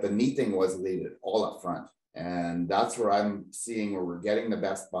 But the neat thing was they did it all up front. And that's where I'm seeing where we're getting the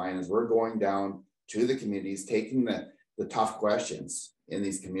best buy-in is we're going down to the communities, taking the tough questions in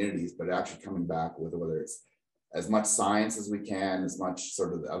these communities, but actually coming back with whether it's as much science as we can, as much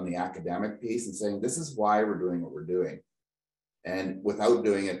sort of on the academic piece, and saying, this is why we're doing what we're doing. And without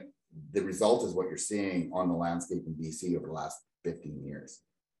doing it, the result is what you're seeing on the landscape in BC over the last 15 years,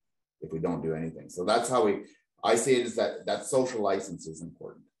 if we don't do anything. So that's how I see it, is that social license is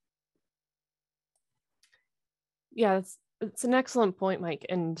important. Yeah, it's an excellent point, Mike.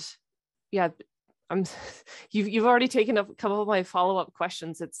 And yeah, you've already taken a couple of my follow-up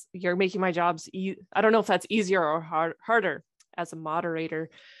questions. You're making my jobs, I don't know if that's easier or harder as a moderator,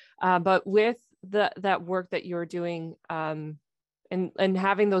 but with that work that you're doing and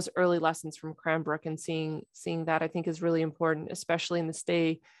having those early lessons from Cranbrook and seeing that, I think is really important, especially in this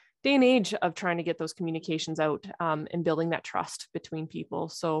day and age of trying to get those communications out and building that trust between people.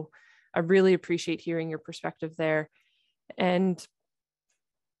 So I really appreciate hearing your perspective there. And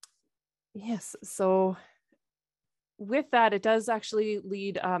yes, so with that, it does actually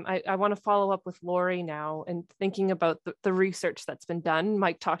lead, I want to follow up with Lori now and thinking about the research that's been done.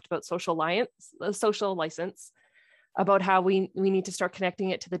 Mike talked about social license, about how we need to start connecting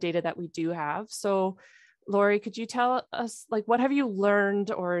it to the data that we do have. So Lori, could you tell us, like, what have you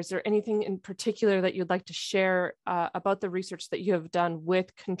learned, or is there anything in particular that you'd like to share about the research that you have done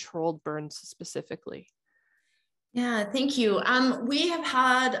with controlled burns specifically? Yeah, thank you. We have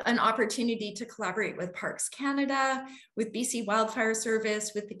had an opportunity to collaborate with Parks Canada, with BC Wildfire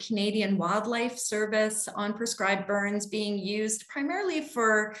Service, with the Canadian Wildlife Service on prescribed burns being used primarily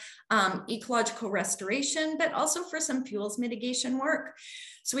for ecological restoration, but also for some fuels mitigation work.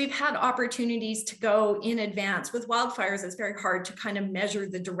 So we've had opportunities to go in advance. With wildfires, it's very hard to kind of measure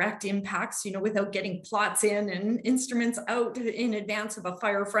the direct impacts, you know, without getting plots in and instruments out in advance of a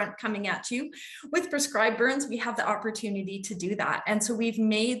fire front coming at you. With prescribed burns, we have the opportunity to do that. And so we've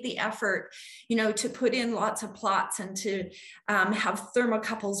made the effort, you know, to put in lots of plots and to have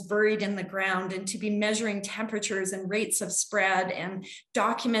thermocouples buried in the ground and to be measuring temperatures and rates of spread and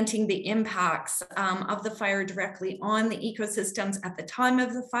documenting the impacts of the fire directly on the ecosystems at the time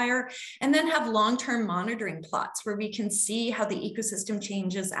of the fire, and then have long-term monitoring plots where we can see how the ecosystem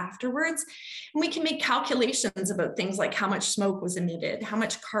changes afterwards. And we can make calculations about things like how much smoke was emitted, how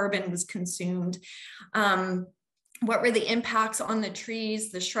much carbon was consumed, what were the impacts on the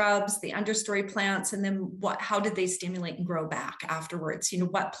trees, the shrubs, the understory plants, and then how did they stimulate and grow back afterwards? You know,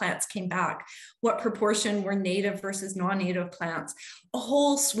 what plants came back, what proportion were native versus non-native plants, a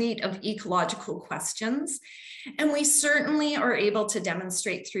whole suite of ecological questions. And we certainly are able to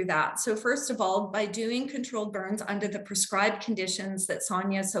demonstrate through that. So first of all, by doing controlled burns under the prescribed conditions that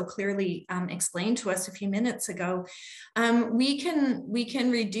Sonya so clearly explained to us a few minutes ago, we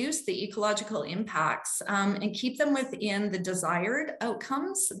can reduce the ecological impacts and keep them within the desired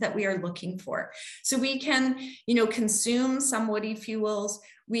outcomes that we are looking for. So we can, you know, consume some woody fuels.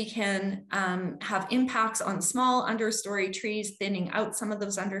 We can have impacts on small understory trees, thinning out some of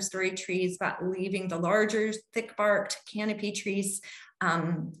those understory trees, but leaving the larger thick-barked canopy trees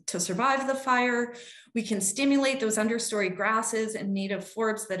to survive the fire. We can stimulate those understory grasses and native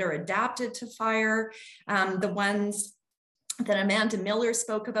forbs that are adapted to fire, the ones that Amanda Miller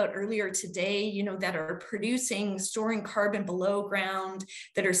spoke about earlier today, you know, that are producing, storing carbon below ground,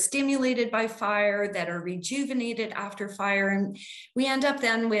 that are stimulated by fire, that are rejuvenated after fire. And we end up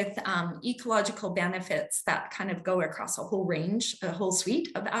then with ecological benefits that kind of go across a whole range, a whole suite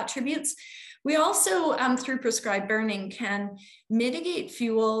of attributes. We also, through prescribed burning, can mitigate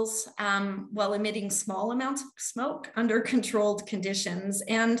fuels while emitting small amounts of smoke under controlled conditions.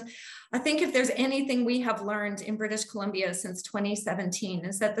 And I think if there's anything we have learned in British Columbia since 2017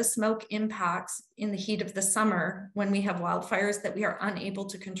 is that the smoke impacts in the heat of the summer when we have wildfires that we are unable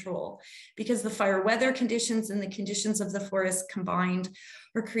to control, because the fire weather conditions and the conditions of the forest combined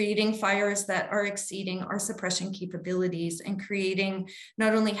are creating fires that are exceeding our suppression capabilities and creating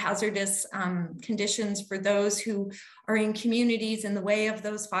not only hazardous conditions for those who are in communities in the way of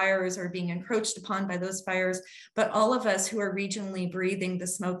those fires or being encroached upon by those fires, but all of us who are regionally breathing the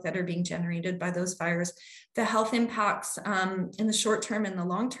smoke that are being generated by those fires. The health impacts in the short term and the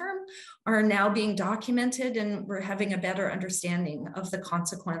long term are now being documented, and we're having a better understanding of the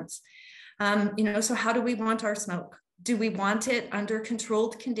consequence. You know, so how do we want our smoke? Do we want it under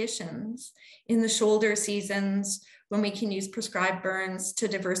controlled conditions in the shoulder seasons when we can use prescribed burns to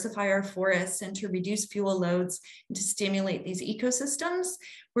diversify our forests and to reduce fuel loads and to stimulate these ecosystems,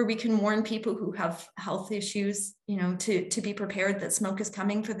 where we can warn people who have health issues, you know, to be prepared that smoke is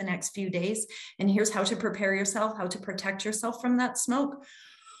coming for the next few days, and here's how to prepare yourself, how to protect yourself from that smoke?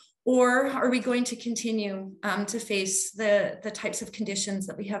 Or are we going to continue to face the types of conditions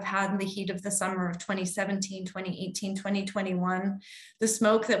that we have had in the heat of the summer of 2017, 2018, 2021, the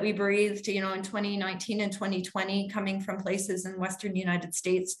smoke that we breathed, you know, in 2019 and 2020 coming from places in Western United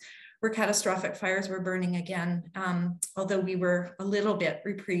States where catastrophic fires were burning again, although we were a little bit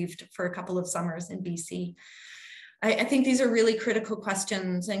reprieved for a couple of summers in BC. I think these are really critical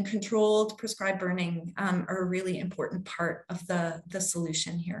questions, and controlled prescribed burning are a really important part of the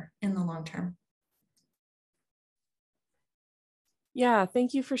solution here in the long term. Yeah,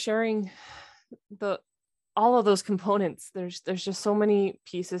 thank you for sharing all of those components. There's just so many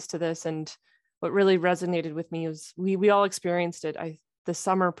pieces to this, and what really resonated with me was we all experienced it. This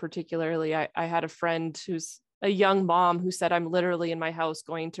summer particularly, I had a friend who's a young mom who said, I'm literally in my house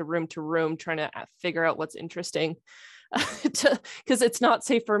going to room trying to figure out what's interesting, because it's not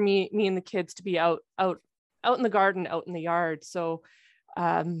safe for me and the kids to be out in the garden, out in the yard. So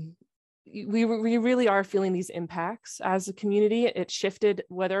we really are feeling these impacts as a community. It shifted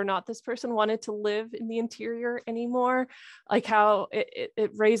whether or not this person wanted to live in the interior anymore, like how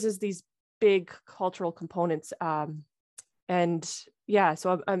it raises these big cultural components. And yeah,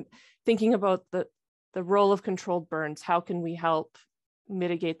 so I'm thinking about the role of controlled burns. How can we help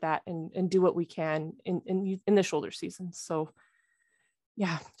mitigate that and do what we can in the shoulder season? So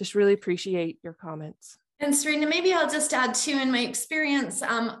yeah, just really appreciate your comments. And Serena, maybe I'll just add too, in my experience,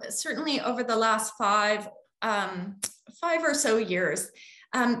 certainly over the last five or so years,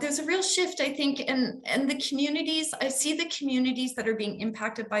 there's a real shift, I think, and the communities, I see the communities that are being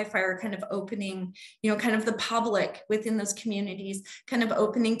impacted by fire kind of opening, kind of the public within those communities, kind of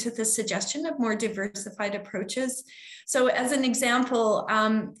opening to the suggestion of more diversified approaches. So as an example,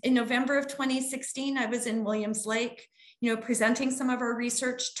 in November of 2016, I was in Williams Lake, presenting some of our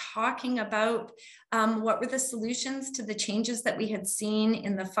research, talking about what were the solutions to the changes that we had seen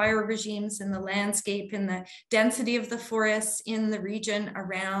in the fire regimes, in the landscape, in the density of the forests in the region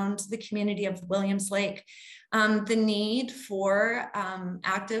around the community of Williams Lake, the need for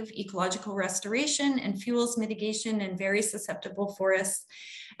active ecological restoration and fuels mitigation in very susceptible forests.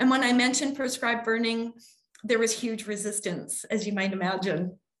 And when I mentioned prescribed burning, there was huge resistance, as you might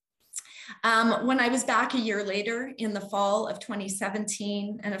imagine. When I was back a year later in the fall of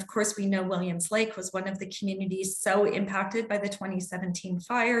 2017, and of course we know Williams Lake was one of the communities so impacted by the 2017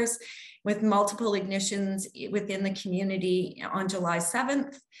 fires, with multiple ignitions within the community on July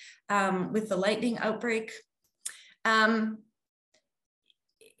 7th, with the lightning outbreak. In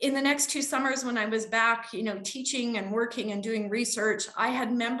the next 2 summers when I was back, teaching and working and doing research, I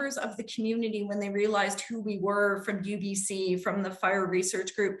had members of the community, when they realized who we were from UBC, from the fire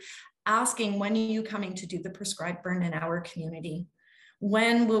research group, asking, when are you coming to do the prescribed burn in our community?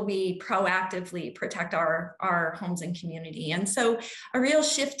 When will we proactively protect our homes and community? And so a real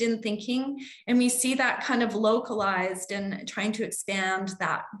shift in thinking, and we see that kind of localized and trying to expand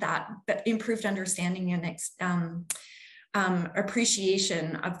that improved understanding and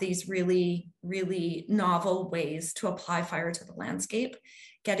appreciation of these really, really novel ways to apply fire to the landscape.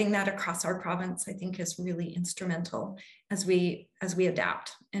 Getting that across our province, I think, is really instrumental as we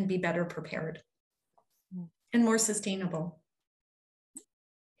adapt and be better prepared and more sustainable.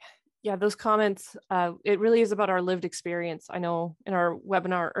 Yeah, those comments, it really is about our lived experience. I know in our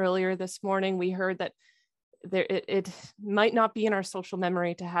webinar earlier this morning, we heard that it might not be in our social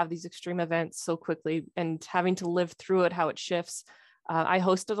memory to have these extreme events so quickly, and having to live through it, how it shifts. I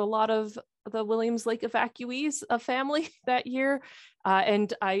hosted a lot of the Williams Lake evacuees, a family that year.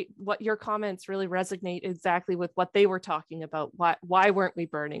 And what your comments really resonate exactly with what they were talking about. Why weren't we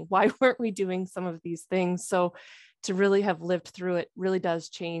burning? Why weren't we doing some of these things? So to really have lived through it really does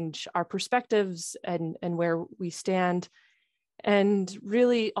change our perspectives and where we stand. And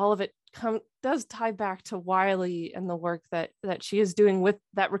really all of it does tie back to Wylie and the work that she is doing with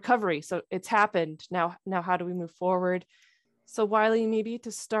that recovery. So it's happened. Now how do we move forward? So Wylie, maybe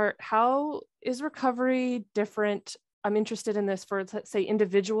to start, how is recovery different? I'm interested in this for, let's say,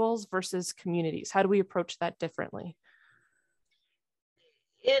 individuals versus communities. How do we approach that differently?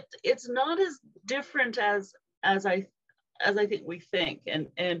 It's not as different as I think we think. And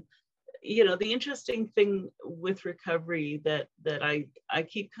the interesting thing with recovery that I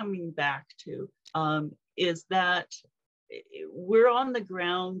keep coming back to is that we're on the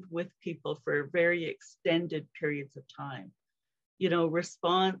ground with people for very extended periods of time.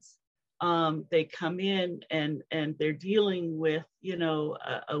 Response, they come in and they're dealing with,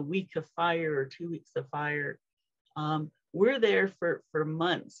 a week of fire or 2 weeks of fire. We're there for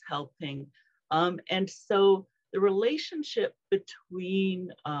months helping. And so the relationship between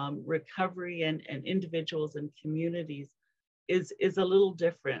recovery and individuals and communities is a little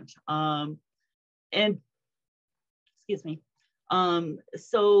different. And excuse me.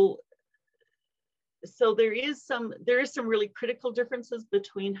 So there is some really critical differences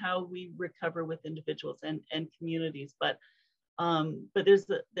between how we recover with individuals and communities, but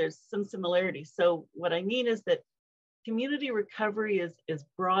there's some similarities. So what I mean is that community recovery is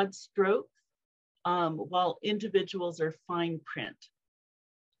broad strokes, while individuals are fine print,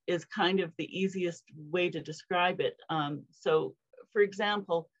 is kind of the easiest way to describe it. So for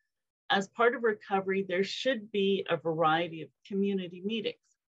example, as part of recovery, there should be a variety of community meetings.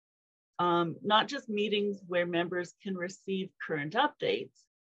 Not just meetings where members can receive current updates,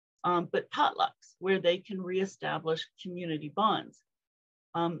 but potlucks where they can reestablish community bonds.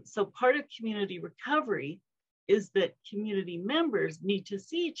 So part of community recovery is that community members need to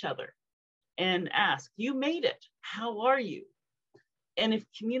see each other and ask, you made it, how are you? And if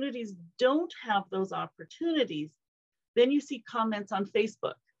communities don't have those opportunities, then you see comments on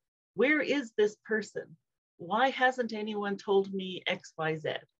Facebook. Where is this person? Why hasn't anyone told me X, Y, Z?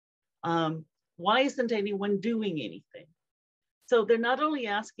 Why isn't anyone doing anything? So they're not only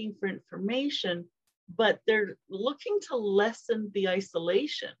asking for information, but they're looking to lessen the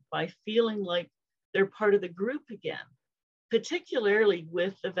isolation by feeling like they're part of the group again, particularly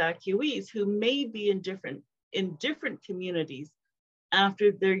with evacuees who may be in different communities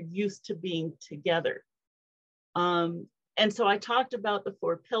after they're used to being together. And so I talked about the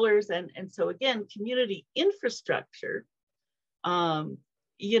 4 pillars, and so again, community infrastructure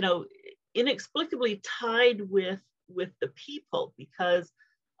you know, inexplicably tied with the people, because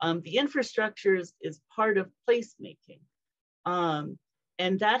the infrastructure is part of placemaking.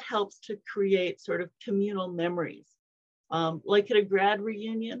 And that helps to create sort of communal memories, like at a grad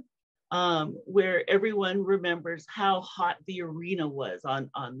reunion, where everyone remembers how hot the arena was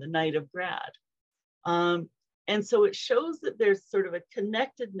on the night of grad. And so it shows that there's sort of a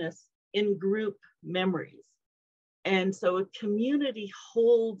connectedness in group memories. And so a community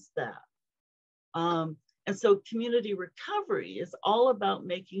holds that. And so community recovery is all about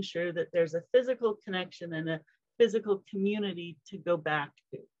making sure that there's a physical connection and a physical community to go back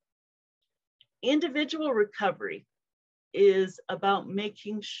to. Individual recovery is about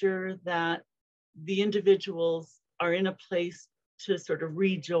making sure that the individuals are in a place to sort of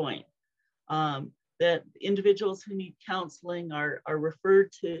rejoin, that individuals who need counseling are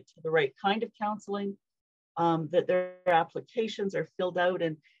referred to the right kind of counseling, that their applications are filled out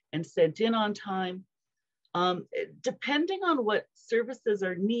and sent in on time. Depending on what services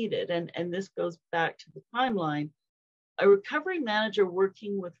are needed, and this goes back to the timeline, a recovery manager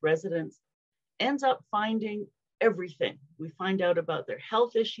working with residents ends up finding everything. We find out about their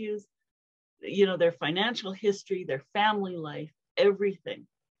health issues, you know, their financial history, their family life, everything.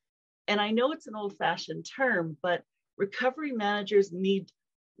 And I know it's an old-fashioned term, but recovery managers need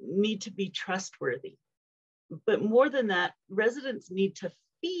to be trustworthy. But more than that, residents need to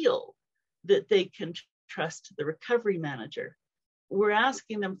feel that they can trust the recovery manager. We're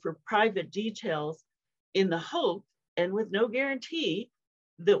asking them for private details in the hope, and with no guarantee,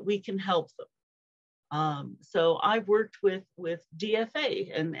 that we can help them. So I've worked with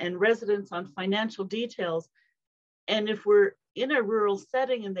DFA and residents on financial details. And if we're in a rural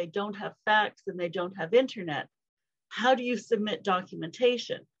setting and they don't have fax and they don't have internet, how do you submit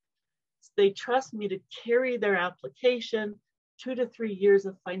documentation? So they trust me to carry their application, 2 to 3 years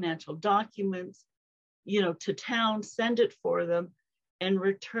of financial documents, you know, to town, send it for them, and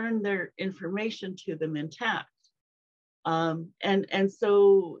return their information to them intact. And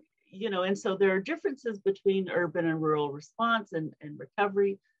so, you know, and so there are differences between urban and rural response and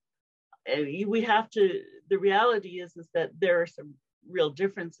recovery. We have to, the reality is that there are some real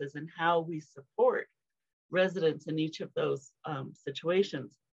differences in how we support residents in each of those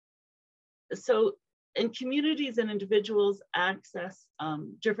situations. So, and communities and individuals access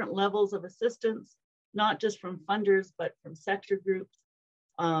different levels of assistance, not just from funders, but from sector groups.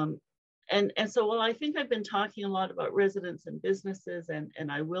 And so while I think I've been talking a lot about residents and businesses,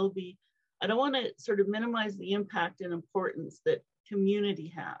 and I will be, I don't want to sort of minimize the impact and importance that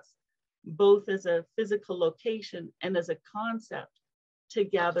community has, both as a physical location and as a concept to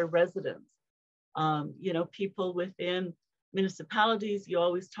gather residents. You know, people within municipalities, you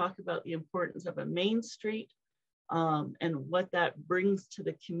always talk about the importance of a main street and what that brings to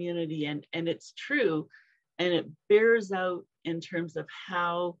the community. And it's true, and it bears out in terms of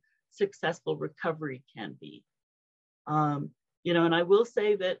how successful recovery can be. You know, and I will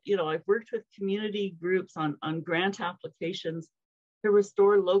say that, you know, I've worked with community groups on grant applications to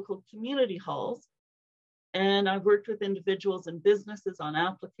restore local community halls. And I've worked with individuals and businesses on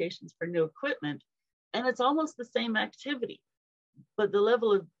applications for new equipment. And it's almost the same activity, but the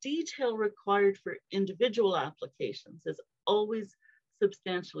level of detail required for individual applications is always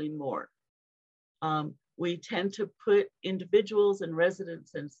substantially more. We tend to put individuals and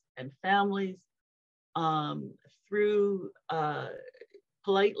residents and families through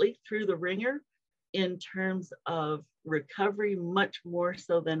politely through the ringer in terms of recovery, much more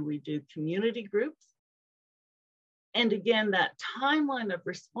so than we do community groups. And again, that timeline of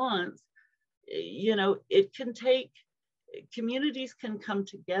response, you know, it can take, communities can come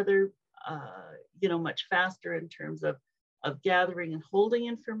together, you know, much faster in terms of gathering and holding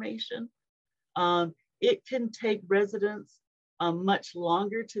information. It can take residents much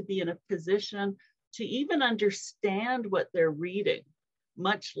longer to be in a position to even understand what they're reading,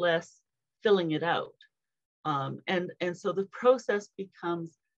 much less filling it out. And so the process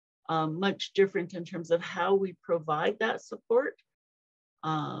becomes much different in terms of how we provide that support.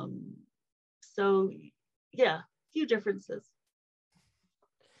 So yeah, few differences.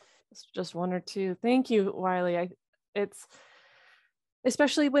 It's just one or two. Thank you, Wylie. It's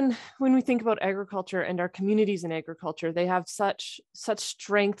especially when we think about agriculture and our communities in agriculture, they have such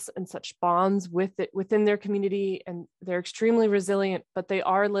strengths and such bonds within their community, and they're extremely resilient, but they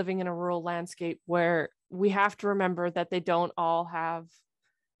are living in a rural landscape where we have to remember that they don't all have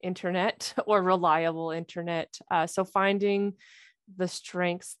internet or reliable internet. So finding the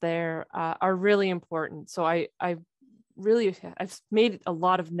strengths there are really important. So I've made a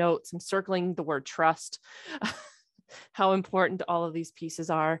lot of notes. I'm circling the word trust how important all of these pieces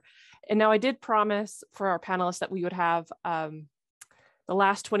are. And now I did promise for our panelists that we would have the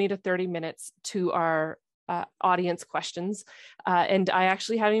last 20 to 30 minutes to our audience questions. And I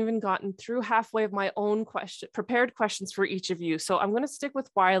actually haven't even gotten through halfway of my own prepared questions for each of you. So I'm going to stick with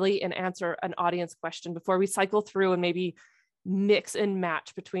Wylie and answer an audience question before we cycle through and maybe mix and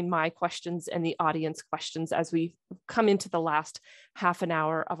match between my questions and the audience questions as we come into the last half an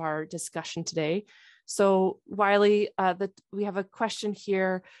hour of our discussion today. So Wylie, we have a question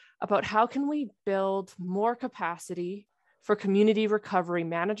here about how can we build more capacity for community recovery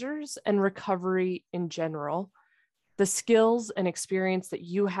managers and recovery in general. The skills and experience that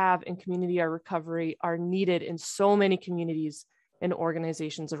you have in community recovery are needed in so many communities and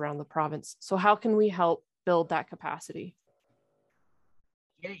organizations around the province. So how can we help build that capacity?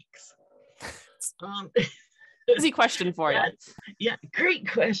 Yikes. Easy question for you. Yeah,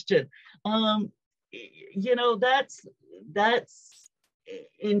 great question. You know, that's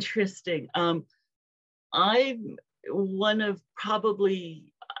interesting. I'm one of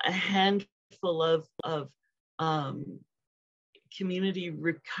probably a handful of community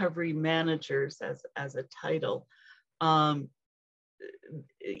recovery managers as a title,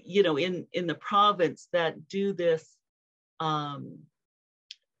 you know, in the province that do this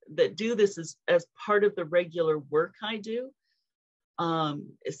as part of the regular work I do.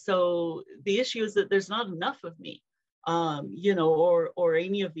 So the issue is that there's not enough of me, you know, or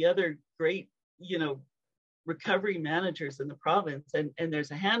any of the other great, you know, recovery managers in the province. And there's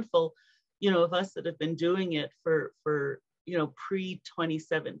a handful, you know, of us that have been doing it for you know,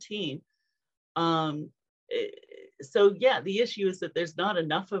 pre-2017. So yeah, the issue is that there's not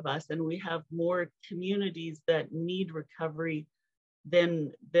enough of us, and we have more communities that need recovery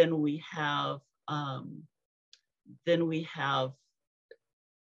than we have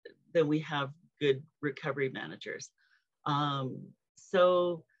good recovery managers.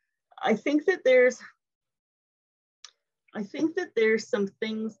 So I think that there's some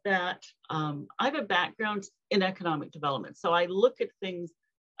things that I have a background in economic development, so I look at things.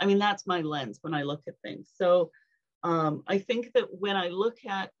 I mean, that's my lens when I look at things. So I think that when I look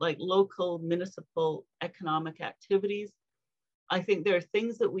at like local municipal economic activities, I think there are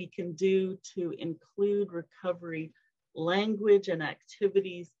things that we can do to include recovery language and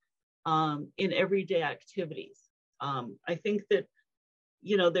activities in everyday activities. I think that,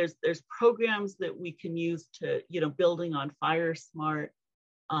 you know, there's programs that we can use to, you know, building on Fire Smart,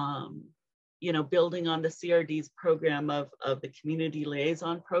 you know, building on the CRD's program of the Community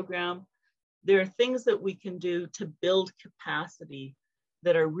Liaison Program. There are things that we can do to build capacity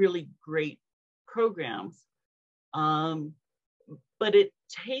that are really great programs. But it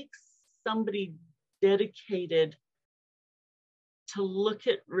takes somebody dedicated to look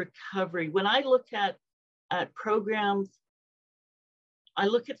at recovery. When I look at programs, I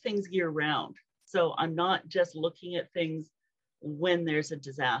look at things year round. So I'm not just looking at things when there's a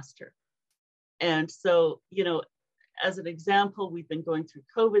disaster. And so, you know, as an example, we've been going through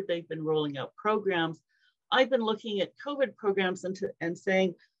COVID, they've been rolling out programs. I've been looking at COVID programs and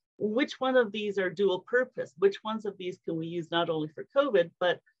saying, which one of these are dual purpose? Which ones of these can we use not only for COVID,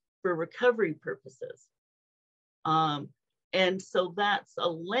 but for recovery purposes? And so that's a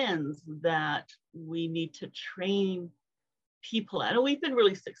lens that we need to train people at. And we've been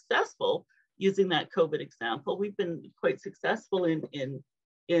really successful using that COVID example. We've been quite successful in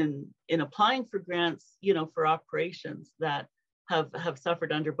applying for grants, you know, for operations that have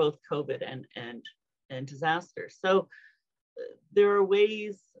suffered under both COVID and disaster. So there are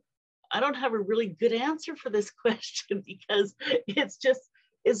ways. I don't have a really good answer for this question because it's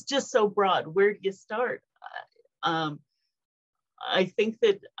just so broad. Where do you start? I think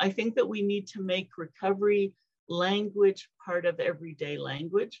that we need to make recovery language part of everyday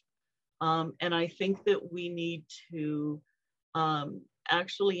language. And I think that we need to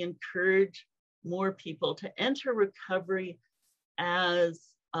actually encourage more people to enter recovery as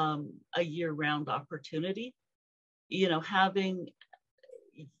a year-round opportunity. You know, having,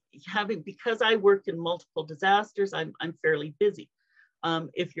 because I work in multiple disasters, I'm fairly busy.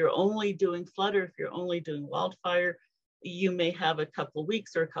 If you're only doing flood or if you're only doing wildfire, you may have a couple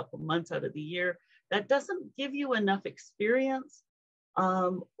weeks or a couple months out of the year. That doesn't give you enough experience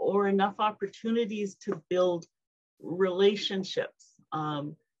or enough opportunities to build relationships,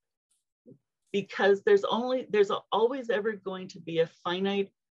 because there's always ever going to be a finite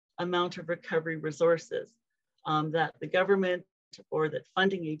amount of recovery resources that the government or that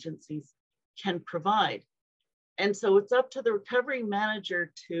funding agencies can provide. And so it's up to the recovery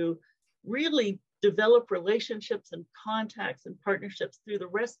manager to really develop relationships and contacts and partnerships through the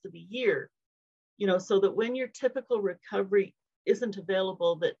rest of the year, you know, so that when your typical recovery isn't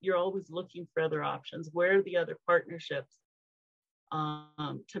available, that you're always looking for other options. Where are the other partnerships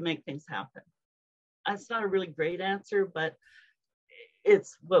to make things happen? That's not a really great answer, but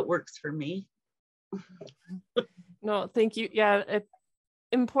it's what works for me. No, thank you. Yeah, it's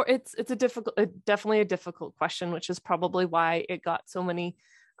definitely a difficult question, which is probably why it got so many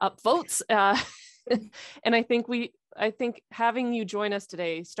upvotes. And I think having you join us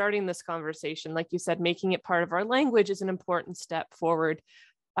today, starting this conversation, like you said, making it part of our language is an important step forward.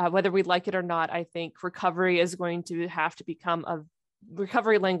 Whether we like it or not, I think recovery is going to have to become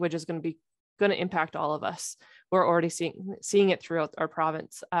recovery language is going to impact all of us. We're already seeing it throughout our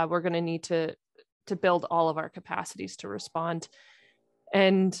province. We're going to need to build all of our capacities to respond.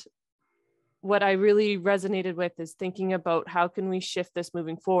 And what I really resonated with is thinking about how can we shift this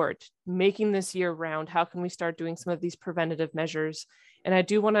moving forward, making this year round, how can we start doing some of these preventative measures? And I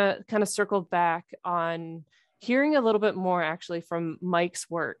do want to kind of circle back on hearing a little bit more actually from Mike's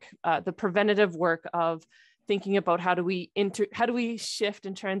work, the preventative work of thinking about how do we shift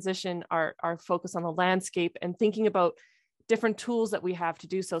and transition our focus on the landscape, and thinking about different tools that we have to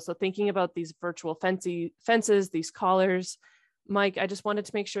do so. So thinking about these virtual fences, these collars. Mike, I just wanted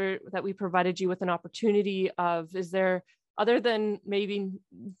to make sure that we provided you with an opportunity of, is there, other than maybe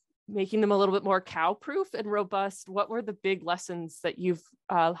making them a little bit more cow-proof and robust, what were the big lessons that you've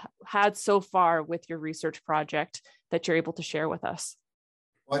had so far with your research project that you're able to share with us?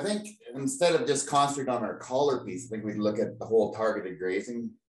 Well, I think instead of just concentrating on our collar piece, I think we'd look at the whole targeted grazing,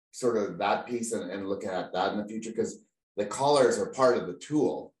 sort of that piece, and look at that in the future, because the collars are part of the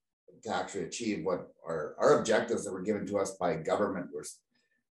tool to actually achieve what our objectives that were given to us by government was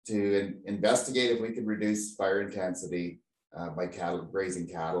to investigate if we could reduce fire intensity by grazing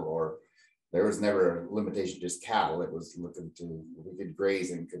cattle, or there was never a limitation to just cattle. It was looking to if we could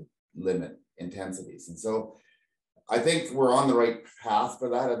graze and could limit intensities. And so I think we're on the right path for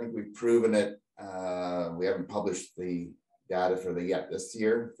that. I think we've proven it. We haven't published the data for this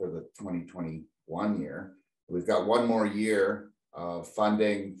year for the 2021 year. We've got one more year of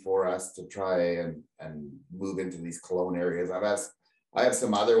funding for us to try and move into these cologne areas. I have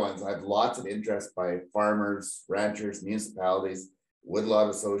some other ones. I have lots of interest by farmers, ranchers, municipalities, woodlot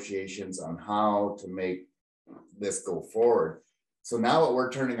associations on how to make this go forward. So now what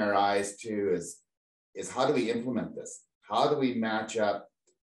we're turning our eyes to is how do we implement this? How do we match up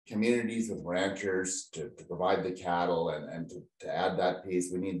communities with ranchers to provide the cattle and to add that piece?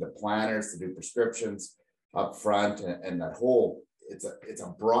 We need the planners to do prescriptions up front, and that whole, it's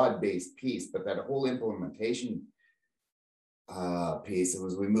a broad-based piece, but that whole implementation piece,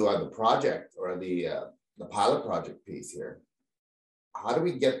 as we move out of the project or the pilot project piece here, how do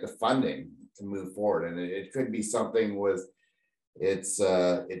we get the funding to move forward? And it could be something with,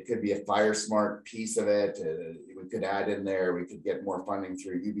 it could be a fire smart piece of it. We could add in there, we could get more funding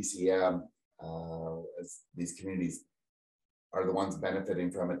through UBCM, as these communities are the ones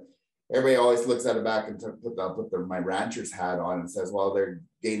benefiting from it. Everybody always looks at it back and put my rancher's hat on and says, well, they're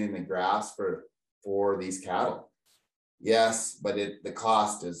gaining the grass for these cattle. Yes, but the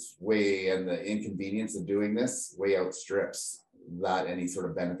cost is way, and the inconvenience of doing this way outstrips that any sort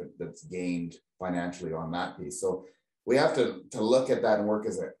of benefit that's gained financially on that piece. So we have to look at that and work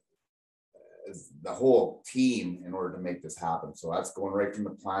as the whole team in order to make this happen. So that's going right from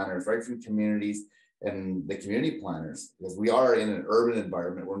the planners, right from communities and the community planners, because we are in an urban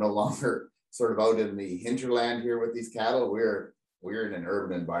environment. We're no longer sort of out in the hinterland here with these cattle. We're in an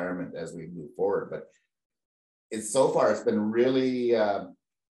urban environment as we move forward. But so far it's been really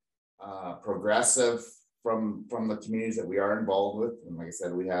progressive from the communities that we are involved with. And like I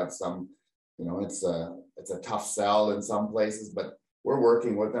said, we have some, it's a tough sell in some places, but we're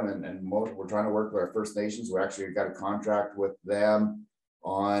working with them, and we're trying to work with our First Nations. We actually got a contract with them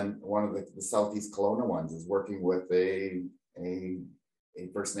on one of the Southeast Kelowna ones, is working with a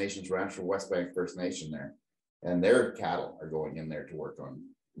First Nations ranch for West Bank First Nation there, and their cattle are going in there to work on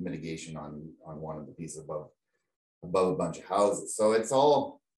mitigation on one of the pieces above a bunch of houses. So it's a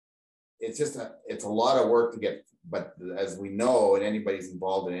lot of work to get, but as we know, and anybody's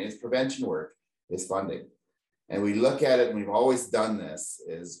involved in it, it's prevention work, is funding. And we look at it, and we've always done this,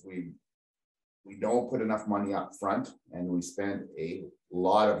 is we don't put enough money up front, and we spend a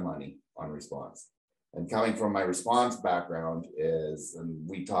lot of money on response. And coming from my response background is, and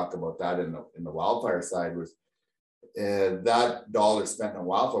we talk about that in the wildfire side, was that dollar spent on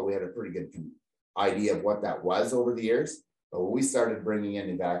wildfire, we had a pretty good idea of what that was over the years. But when we started bringing in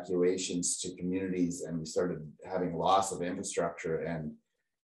evacuations to communities, and we started having loss of infrastructure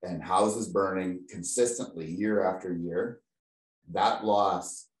and houses burning consistently year after year, that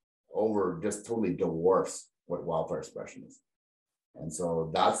loss just totally dwarfs what wildfire suppression is. And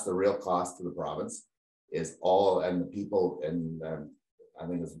so that's the real cost to the province is all, and the people, and I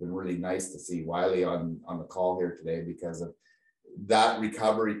think it's been really nice to see Wylie on the call here today, because of that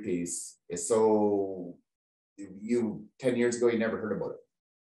recovery piece is so, 10 years ago, you never heard about it.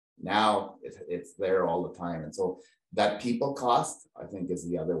 Now it's there all the time. And so that people cost, I think, is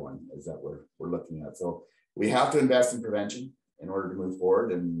the other one is that we're looking at. So we have to invest in prevention in order to move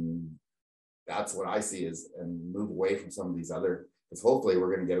forward. And that's what I see is, and move away from some of these other, because hopefully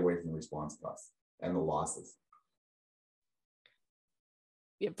we're going to get away from the response costs and the losses.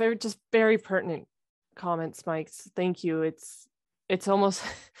 Yeah, very pertinent comments, Mike. Thank you. It's almost,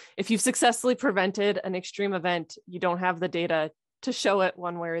 if you've successfully prevented an extreme event, you don't have the data to show it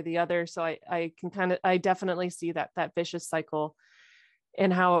one way or the other. So I definitely see that vicious cycle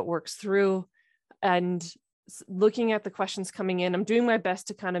and how it works through. And looking at the questions coming in, I'm doing my best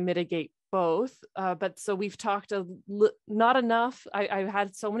to kind of mitigate both. But so we've talked not enough. I've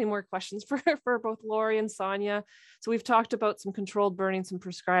had so many more questions for both Lori and Sonya. So we've talked about some controlled burning, some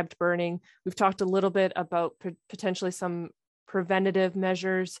prescribed burning. We've talked a little bit about potentially some preventative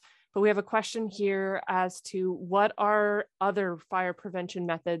measures, but we have a question here as to what are other fire prevention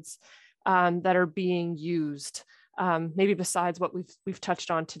methods that are being used, maybe besides what we've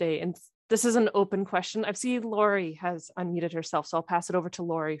touched on today. And this is an open question. I see Lori has unmuted herself, so I'll pass it over to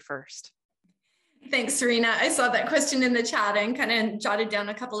Lori first. Thanks, Serena. I saw that question in the chat and kind of jotted down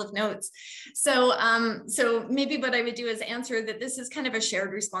a couple of notes. So maybe what I would do is answer that this is kind of a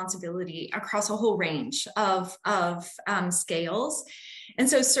shared responsibility across a whole range of scales. And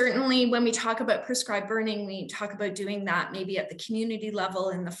so certainly when we talk about prescribed burning, we talk about doing that maybe at the community level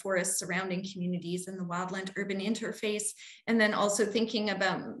in the forest surrounding communities and the wildland urban interface. And then also thinking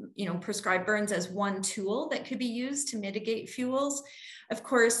about, prescribed burns as one tool that could be used to mitigate fuels. Of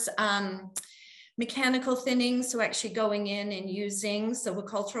course, mechanical thinning, so actually going in and using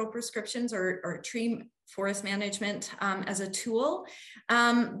silvicultural prescriptions or tree forest management as a tool.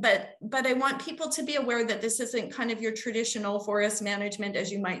 But I want people to be aware that this isn't kind of your traditional forest management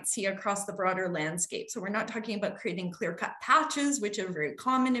as you might see across the broader landscape. So we're not talking about creating clear-cut patches, which are very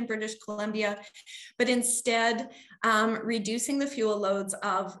common in British Columbia, but instead reducing the fuel loads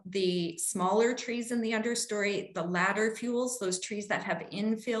of the smaller trees in the understory, the ladder fuels, those trees that have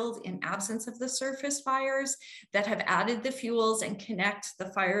infilled in absence of the surface fires, that have added the fuels and connect the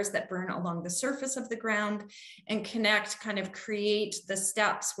fires that burn along the surface of the ground, and create the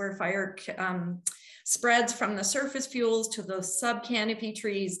steps where fire spreads from the surface fuels to those sub-canopy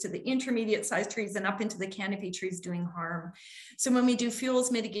trees, to the intermediate sized trees, and up into the canopy trees doing harm. So when we do fuels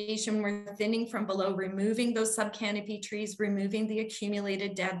mitigation, we're thinning from below, removing those sub-canopy trees, removing the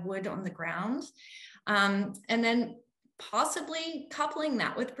accumulated dead wood on the ground, and then possibly coupling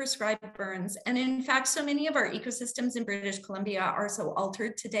that with prescribed burns. And in fact, so many of our ecosystems in British Columbia are so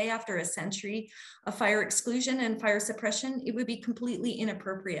altered today after a century of fire exclusion and fire suppression, it would be completely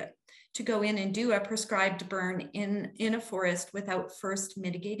inappropriate to go in and do a prescribed burn in a forest without first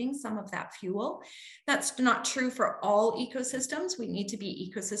mitigating some of that fuel. That's not true for all ecosystems. We need to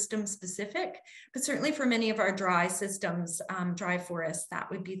be ecosystem specific, but certainly for many of our dry systems, dry forests, that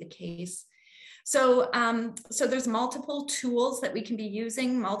would be the case. So there's multiple tools that we can be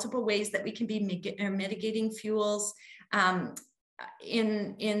using, multiple ways that we can be mitigating fuels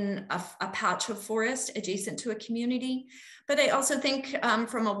in a patch of forest adjacent to a community. But I also think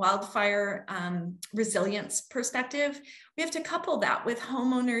from a wildfire resilience perspective, we have to couple that with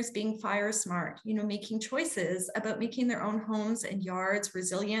homeowners being fire smart, making choices about making their own homes and yards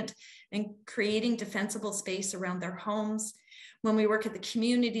resilient and creating defensible space around their homes. When we work at the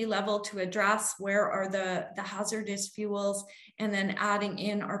community level to address where are the hazardous fuels, and then adding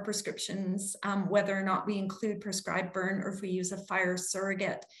in our prescriptions, whether or not we include prescribed burn or if we use a fire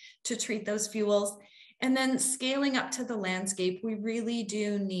surrogate to treat those fuels. And then scaling up to the landscape, we really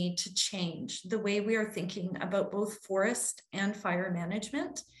do need to change the way we are thinking about both forest and fire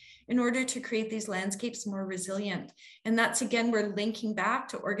management in order to create these landscapes more resilient. And that's, again, we're linking back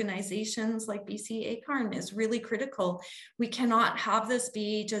to organizations like BC ACARN is really critical. We cannot have this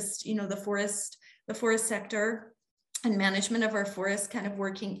be just, the forest sector and management of our forests kind of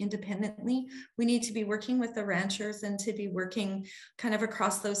working independently. We need to be working with the ranchers and to be working kind of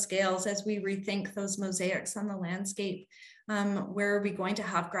across those scales as we rethink those mosaics on the landscape. Where are we going to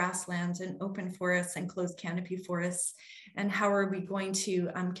have grasslands and open forests and closed canopy forests? And how are we going to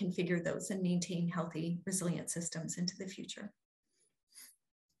configure those and maintain healthy, resilient systems into the future?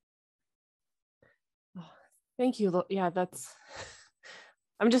 Oh, thank you. Yeah,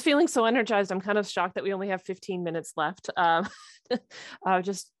 I'm just feeling so energized. I'm kind of shocked that we only have 15 minutes left.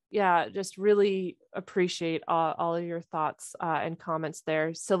 Just yeah, just really appreciate all of your thoughts and comments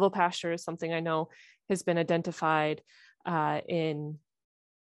there. Silvopasture is something I know has been identified in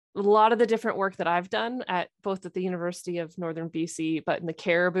a lot of the different work that I've done at both at the University of Northern BC, but in the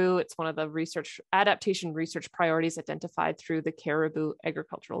caribou, it's one of the adaptation research priorities identified through the Caribou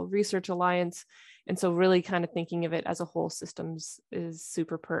Agricultural Research Alliance. And so really kind of thinking of it as a whole systems is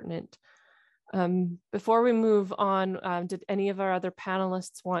super pertinent. Before we move on, did any of our other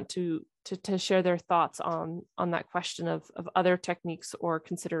panelists want to share their thoughts on that question of other techniques or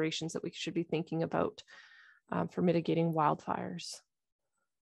considerations that we should be thinking about for mitigating wildfires?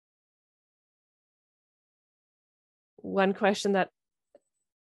 One question that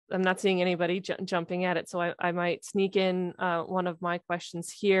I'm not seeing anybody jumping at it, so I might sneak in one of my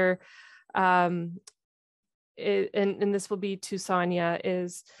questions here. And this will be to Sonya,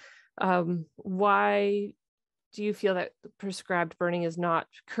 is why do you feel that prescribed burning is not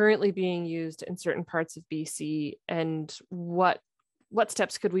currently being used in certain parts of BC, and what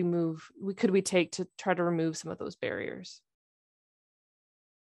steps could we take to try to remove some of those barriers?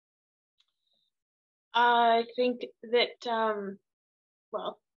 I think that,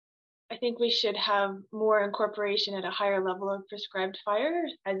 well, I think we should have more incorporation at a higher level of prescribed fire,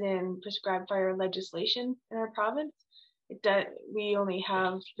 as in prescribed fire legislation in our province. We only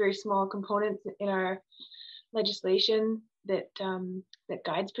have very small components in our legislation that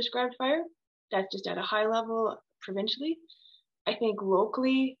guides prescribed fire. That's just at a high level provincially. I think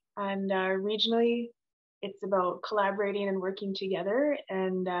locally and regionally, it's about collaborating and working together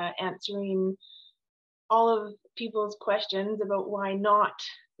and answering all of people's questions about why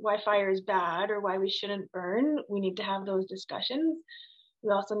fire is bad or why we shouldn't burn. We need to have those discussions.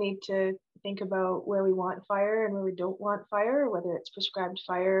 We also need to think about where we want fire and where we don't want fire, whether it's prescribed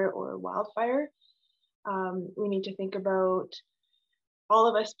fire or wildfire. We need to think about all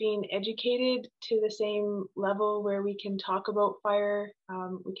of us being educated to the same level where we can talk about fire.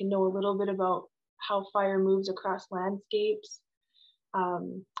 We can know a little bit about how fire moves across landscapes.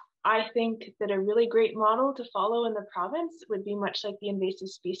 I think that a really great model to follow in the province would be much like the Invasive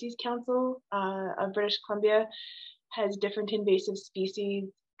Species Council of British Columbia has different invasive species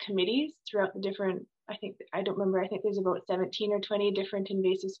committees throughout the different, I think there's about 17 or 20 different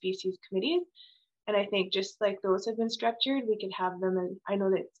invasive species committees. And I think just like those have been structured, we could have them, and I know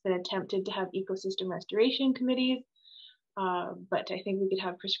that it's been attempted to have ecosystem restoration committees, but I think we could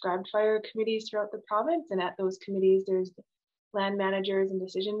have prescribed fire committees throughout the province. And at those committees, there's land managers and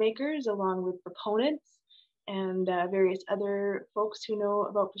decision makers, along with proponents and various other folks who know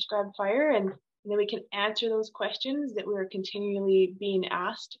about prescribed fire. And then we can answer those questions that we're continually being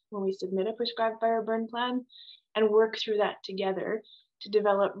asked when we submit a prescribed fire burn plan, and work through that together to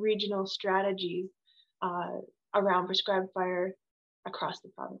develop regional strategies around prescribed fire across the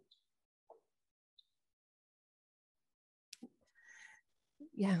province.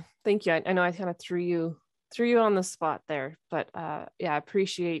 Yeah, thank you. I know I kind of threw you on the spot there, but yeah, I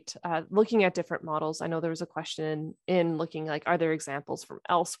appreciate looking at different models. I know there was a question in looking like, are there examples from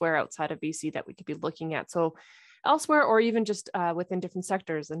elsewhere outside of BC that we could be looking at? So elsewhere, or even just within different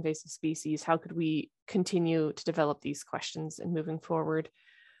sectors, invasive species, how could we continue to develop these questions and moving forward?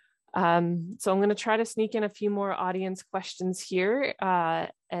 So I'm going to try to sneak in a few more audience questions here.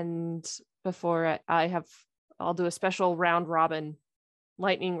 And before I'll do a special round robin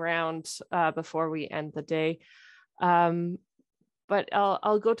lightning round before we end the day. But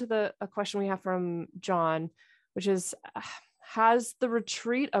I'll go to a question we have from John, which is, has the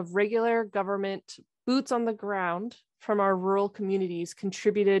retreat of regular government boots on the ground from our rural communities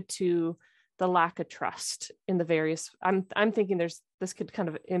contributed to the lack of trust in the various, I'm thinking this could kind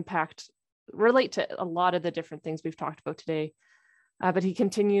of relate to a lot of the different things we've talked about today. But he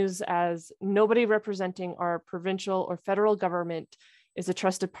continues, as nobody representing our provincial or federal government is a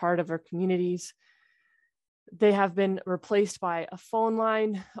trusted part of our communities. They have been replaced by a phone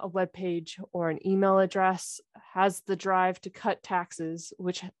line, a web page, or an email address. Has the drive to cut taxes,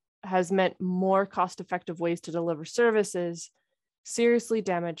 which has meant more cost-effective ways to deliver services, seriously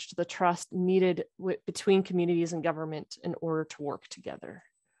damaged the trust needed between communities and government in order to work together?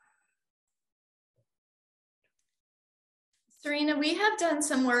 Serena, we have done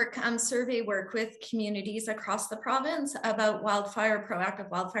some work, survey work with communities across the province about proactive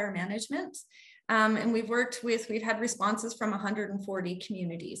wildfire management. And we've had responses from 140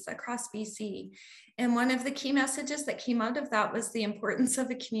 communities across BC. And one of the key messages that came out of that was the importance of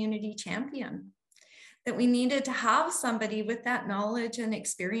a community champion, that we needed to have somebody with that knowledge and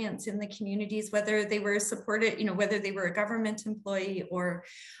experience in the communities, whether they were supported, whether they were a government employee or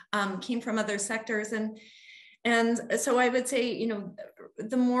came from other sectors. And so I would say, you know,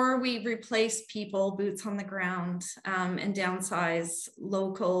 the more we replace people, boots on the ground, and downsize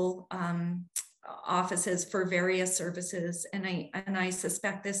local offices for various services, and I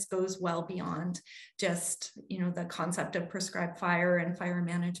suspect this goes well beyond just, you know, the concept of prescribed fire and fire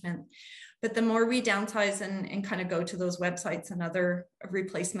management. But the more we downsize and kind of go to those websites and other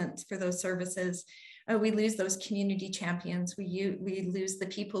replacements for those services, we lose those community champions. We lose the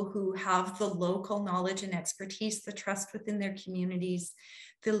people who have the local knowledge and expertise, the trust within their communities,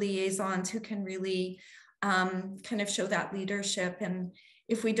 the liaisons who can really kind of show that leadership. And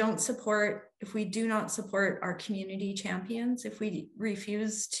if we do not support our community champions, if we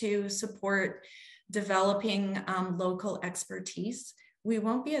refuse to support developing local expertise, we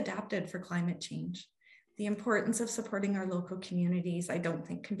won't be adapted for climate change. The importance of supporting our local communities, I don't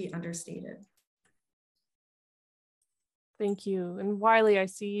think, can be understated. Thank you. And Wylie, I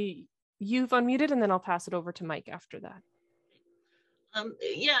see you've unmuted, and then I'll pass it over to Mike after that.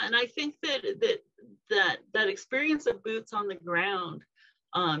 Yeah, and I think that experience of boots on the ground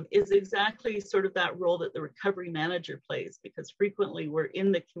is exactly sort of that role that the recovery manager plays, because frequently we're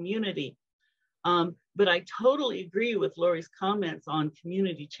in the community. But I totally agree with Lori's comments on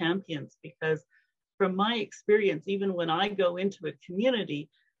community champions, because from my experience, even when I go into a community,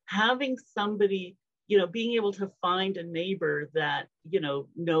 having somebody, you know, being able to find a neighbor that, you know,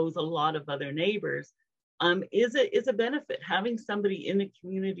 knows a lot of other neighbors is a benefit. Having somebody in the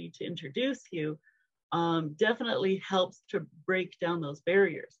community to introduce you definitely helps to break down those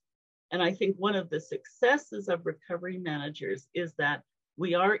barriers. And I think one of the successes of recovery managers is that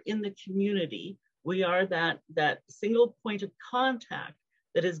we are in the community. We are that single point of contact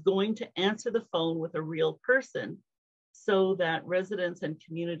that is going to answer the phone with a real person, so that residents and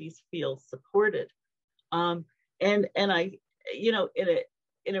communities feel supported. And I, you know,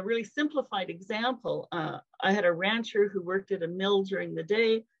 in a really simplified example, I had a rancher who worked at a mill during the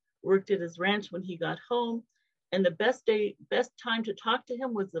day, worked at his ranch when he got home, and the best time to talk to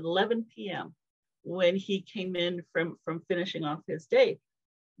him was at 11 p.m. when he came in from finishing off his day.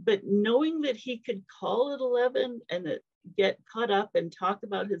 But knowing that he could call at 11 and get caught up and talk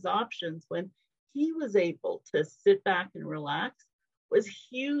about his options when he was able to sit back and relax was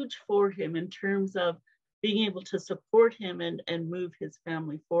huge for him in terms of being able to support him and move his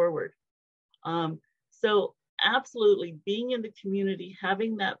family forward. So absolutely, being in the community,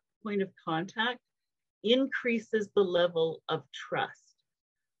 having that point of contact increases the level of trust.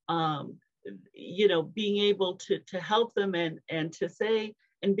 You know, being able to help them and to say,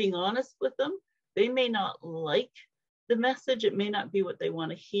 and being honest with them, they may not like the message, it may not be what they want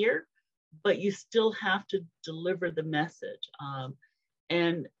to hear, but you still have to deliver the message.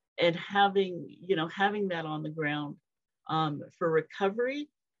 And having, you know, having that on the ground for recovery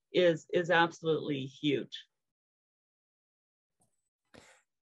is absolutely huge.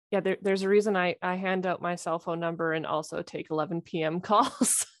 Yeah, there's a reason I hand out my cell phone number and also take 11 p.m.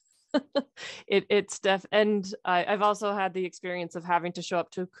 calls. It's and I've also had the experience of having to show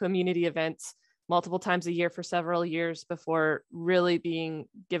up to community events multiple times a year for several years before really being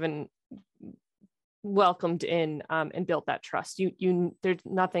welcomed in and built that trust. There's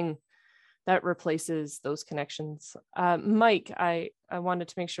nothing that replaces those connections. Mike, I wanted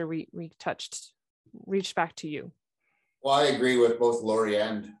to make sure we reached back to you. Well, I agree with both Lori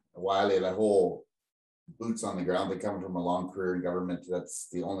and Wylie. That whole boots on the ground, they come from a long career in government. That's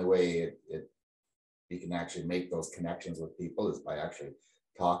the only way you can actually make those connections with people, is by actually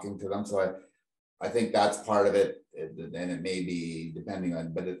talking to them. So I think that's part of it, and it may be depending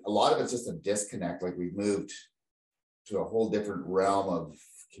on, but a lot of it's just a disconnect. Like, we've moved to a whole different realm of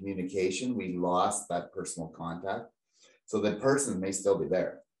communication. We lost that personal contact. So the person may still be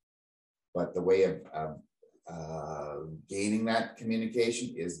there, but the way of gaining that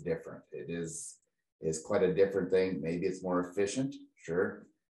communication is different. It is quite a different thing. Maybe it's more efficient, sure,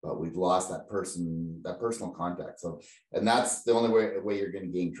 but we've lost that personal contact. So, and that's the only way you're going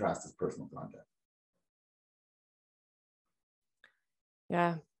to gain trust, is personal contact.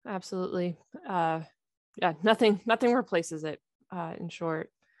 Yeah, absolutely. Yeah, nothing replaces it, in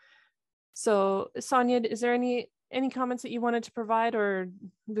short. So, Sonya, is there any comments that you wanted to provide, or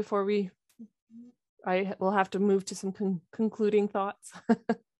before I will have to move to some concluding thoughts?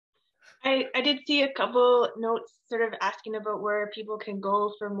 I did see a couple notes sort of asking about where people can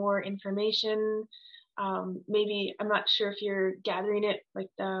go for more information. Maybe, I'm not sure if you're gathering it, like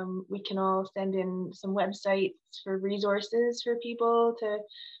we can all send in some websites for resources for people to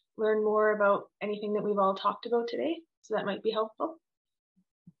learn more about anything that we've all talked about today. So that might be helpful.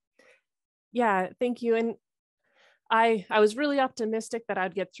 Yeah, thank you. And I was really optimistic that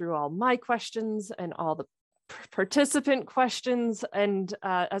I'd get through all my questions and all the participant questions. And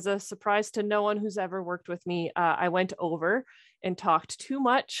as a surprise to no one who's ever worked with me, I went over and talked too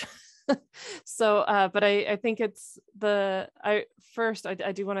much. So, but I think it's I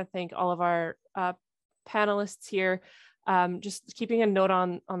do want to thank all of our panelists here. Just keeping a note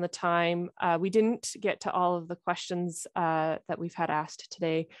on the time. We didn't get to all of the questions that we've had asked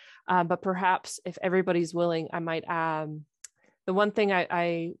today, but perhaps if everybody's willing, I might, the one thing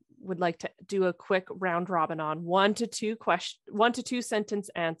I would like to do a quick round robin on 1 to 2 sentence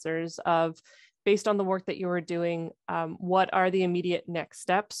answers of, based on the work that you were doing, what are the immediate next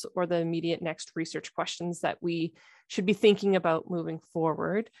steps or the immediate next research questions that we should be thinking about moving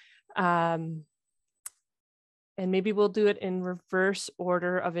forward? And maybe we'll do it in reverse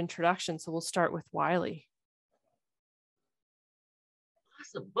order of introduction. So we'll start with Wylie.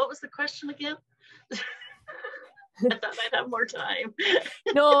 Awesome. What was the question again? I thought I'd have more time.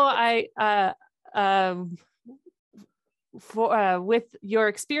 No, with your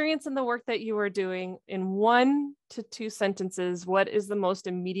experience in the work that you were doing, in 1 to 2 sentences, what is the most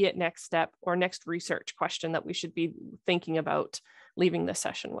immediate next step or next research question that we should be thinking about leaving this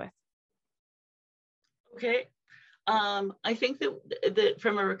session with? Okay. I think that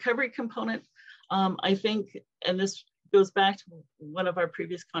from a recovery component, I think, and this goes back to one of our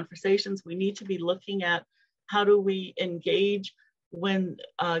previous conversations, we need to be looking at how do we engage when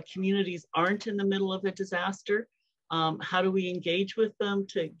communities aren't in the middle of a disaster. How do we engage with them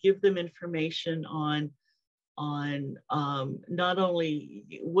to give them information on not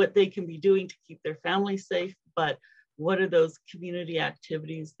only what they can be doing to keep their families safe, but what are those community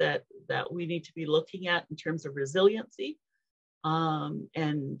activities that we need to be looking at in terms of resiliency,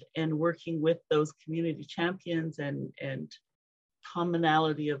 and working with those community champions and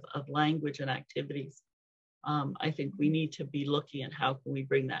commonality of language and activities. I think we need to be looking at how can we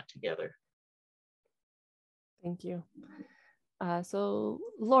bring that together. Thank you. So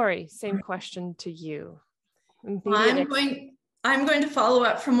Lori, same question to you. I'm going to follow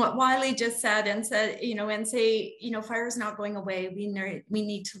up from what Wylie just said and say, fire is not going away. We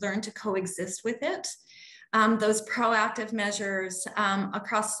need to learn to coexist with it. Those proactive measures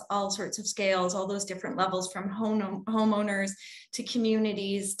across all sorts of scales, all those different levels, from homeowners to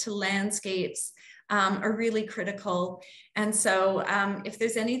communities to landscapes, are really critical. And so if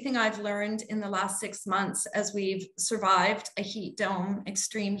there's anything I've learned in the last 6 months as we've survived a heat dome,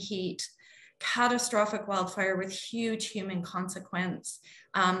 extreme heat, catastrophic wildfire with huge human consequence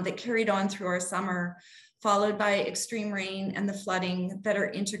that carried on through our summer, followed by extreme rain and the flooding that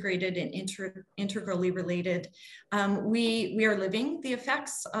are integrated and integrally related. We are living the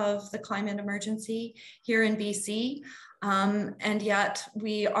effects of the climate emergency here in BC. And yet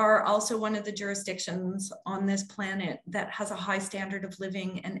we are also one of the jurisdictions on this planet that has a high standard of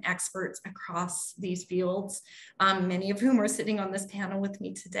living and experts across these fields, many of whom are sitting on this panel with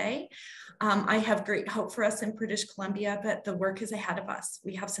me today. I have great hope for us in British Columbia, but the work is ahead of us.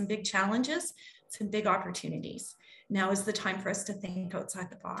 We have some big challenges, some big opportunities. Now is the time for us to think outside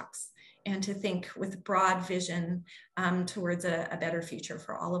the box and to think with broad vision towards a better future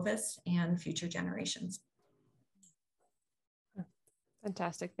for all of us and future generations.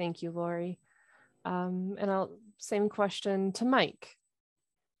 Fantastic. Thank you, Lori. And same question to Mike.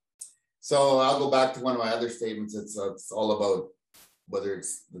 So I'll go back to one of my other statements. It's all about whether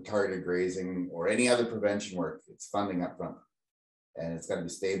it's the targeted grazing or any other prevention work, it's funding up front. And it's got to be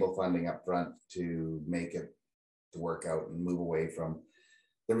stable funding up front to make it to work out and move away from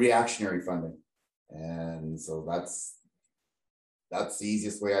the reactionary funding. And so that's the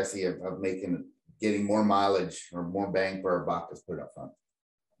easiest way I see of getting more mileage or more bang for our buck is put up front.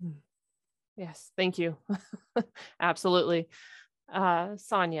 Yes, thank you. Absolutely.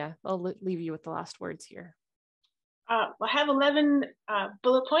 Sonya, I'll leave you with the last words here. I have 11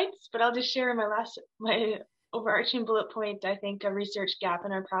 bullet points, but I'll just share my overarching bullet point. I think a research gap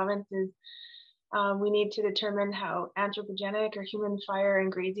in our province is we need to determine how anthropogenic or human fire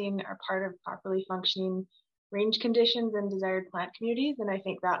and grazing are part of properly functioning range conditions and desired plant communities. And I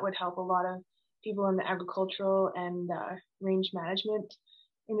think that would help a lot of people in the agricultural and range management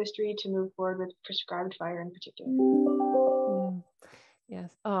industry to move forward with prescribed fire in particular.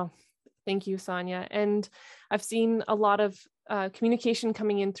 Yes. Oh, thank you, Sonya. And I've seen a lot of communication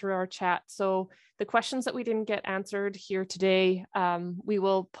coming in through our chat. So the questions that we didn't get answered here today, we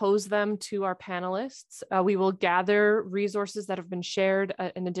will pose them to our panelists. We will gather resources that have been shared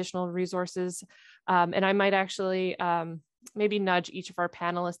and additional resources. And I might actually maybe nudge each of our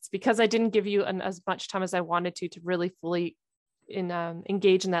panelists, because I didn't give you as much time as I wanted to really fully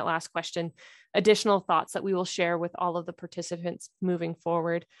engage in that last question, additional thoughts that we will share with all of the participants moving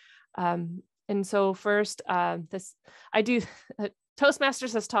forward. And And so first,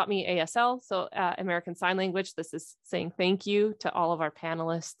 Toastmasters has taught me ASL, so American Sign Language. This is saying thank you to all of our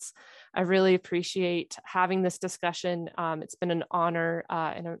panelists. I really appreciate having this discussion. It's been an honor,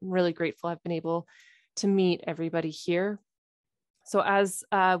 and I'm really grateful I've been able to meet everybody here. So as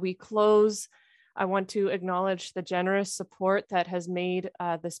we close, I want to acknowledge the generous support that has made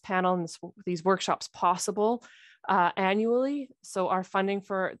this panel and these workshops possible annually. So our funding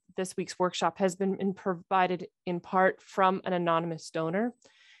for this week's workshop has been provided in part from an anonymous donor,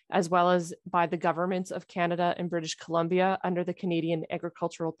 as well as by the governments of Canada and British Columbia under the Canadian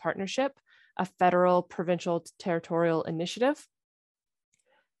Agricultural Partnership, a federal, provincial, territorial initiative.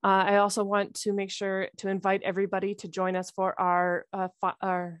 I also want to make sure to invite everybody to join us for our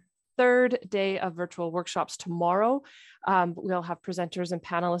third day of virtual workshops tomorrow. We'll have presenters and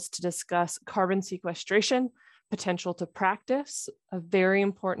panelists to discuss carbon sequestration, potential to practice, a very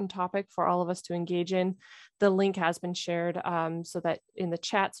important topic for all of us to engage in. The link has been shared so that in the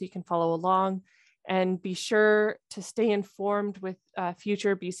chat so you can follow along, and be sure to stay informed with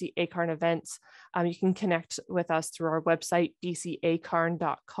future BC ACARN events. You can connect with us through our website,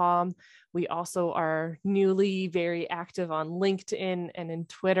 bcacarn.com. We also are newly very active on LinkedIn and in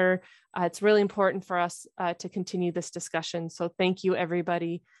Twitter. It's really important for us to continue this discussion. So thank you,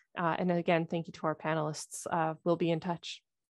 everybody. And again, thank you to our panelists. We'll be in touch.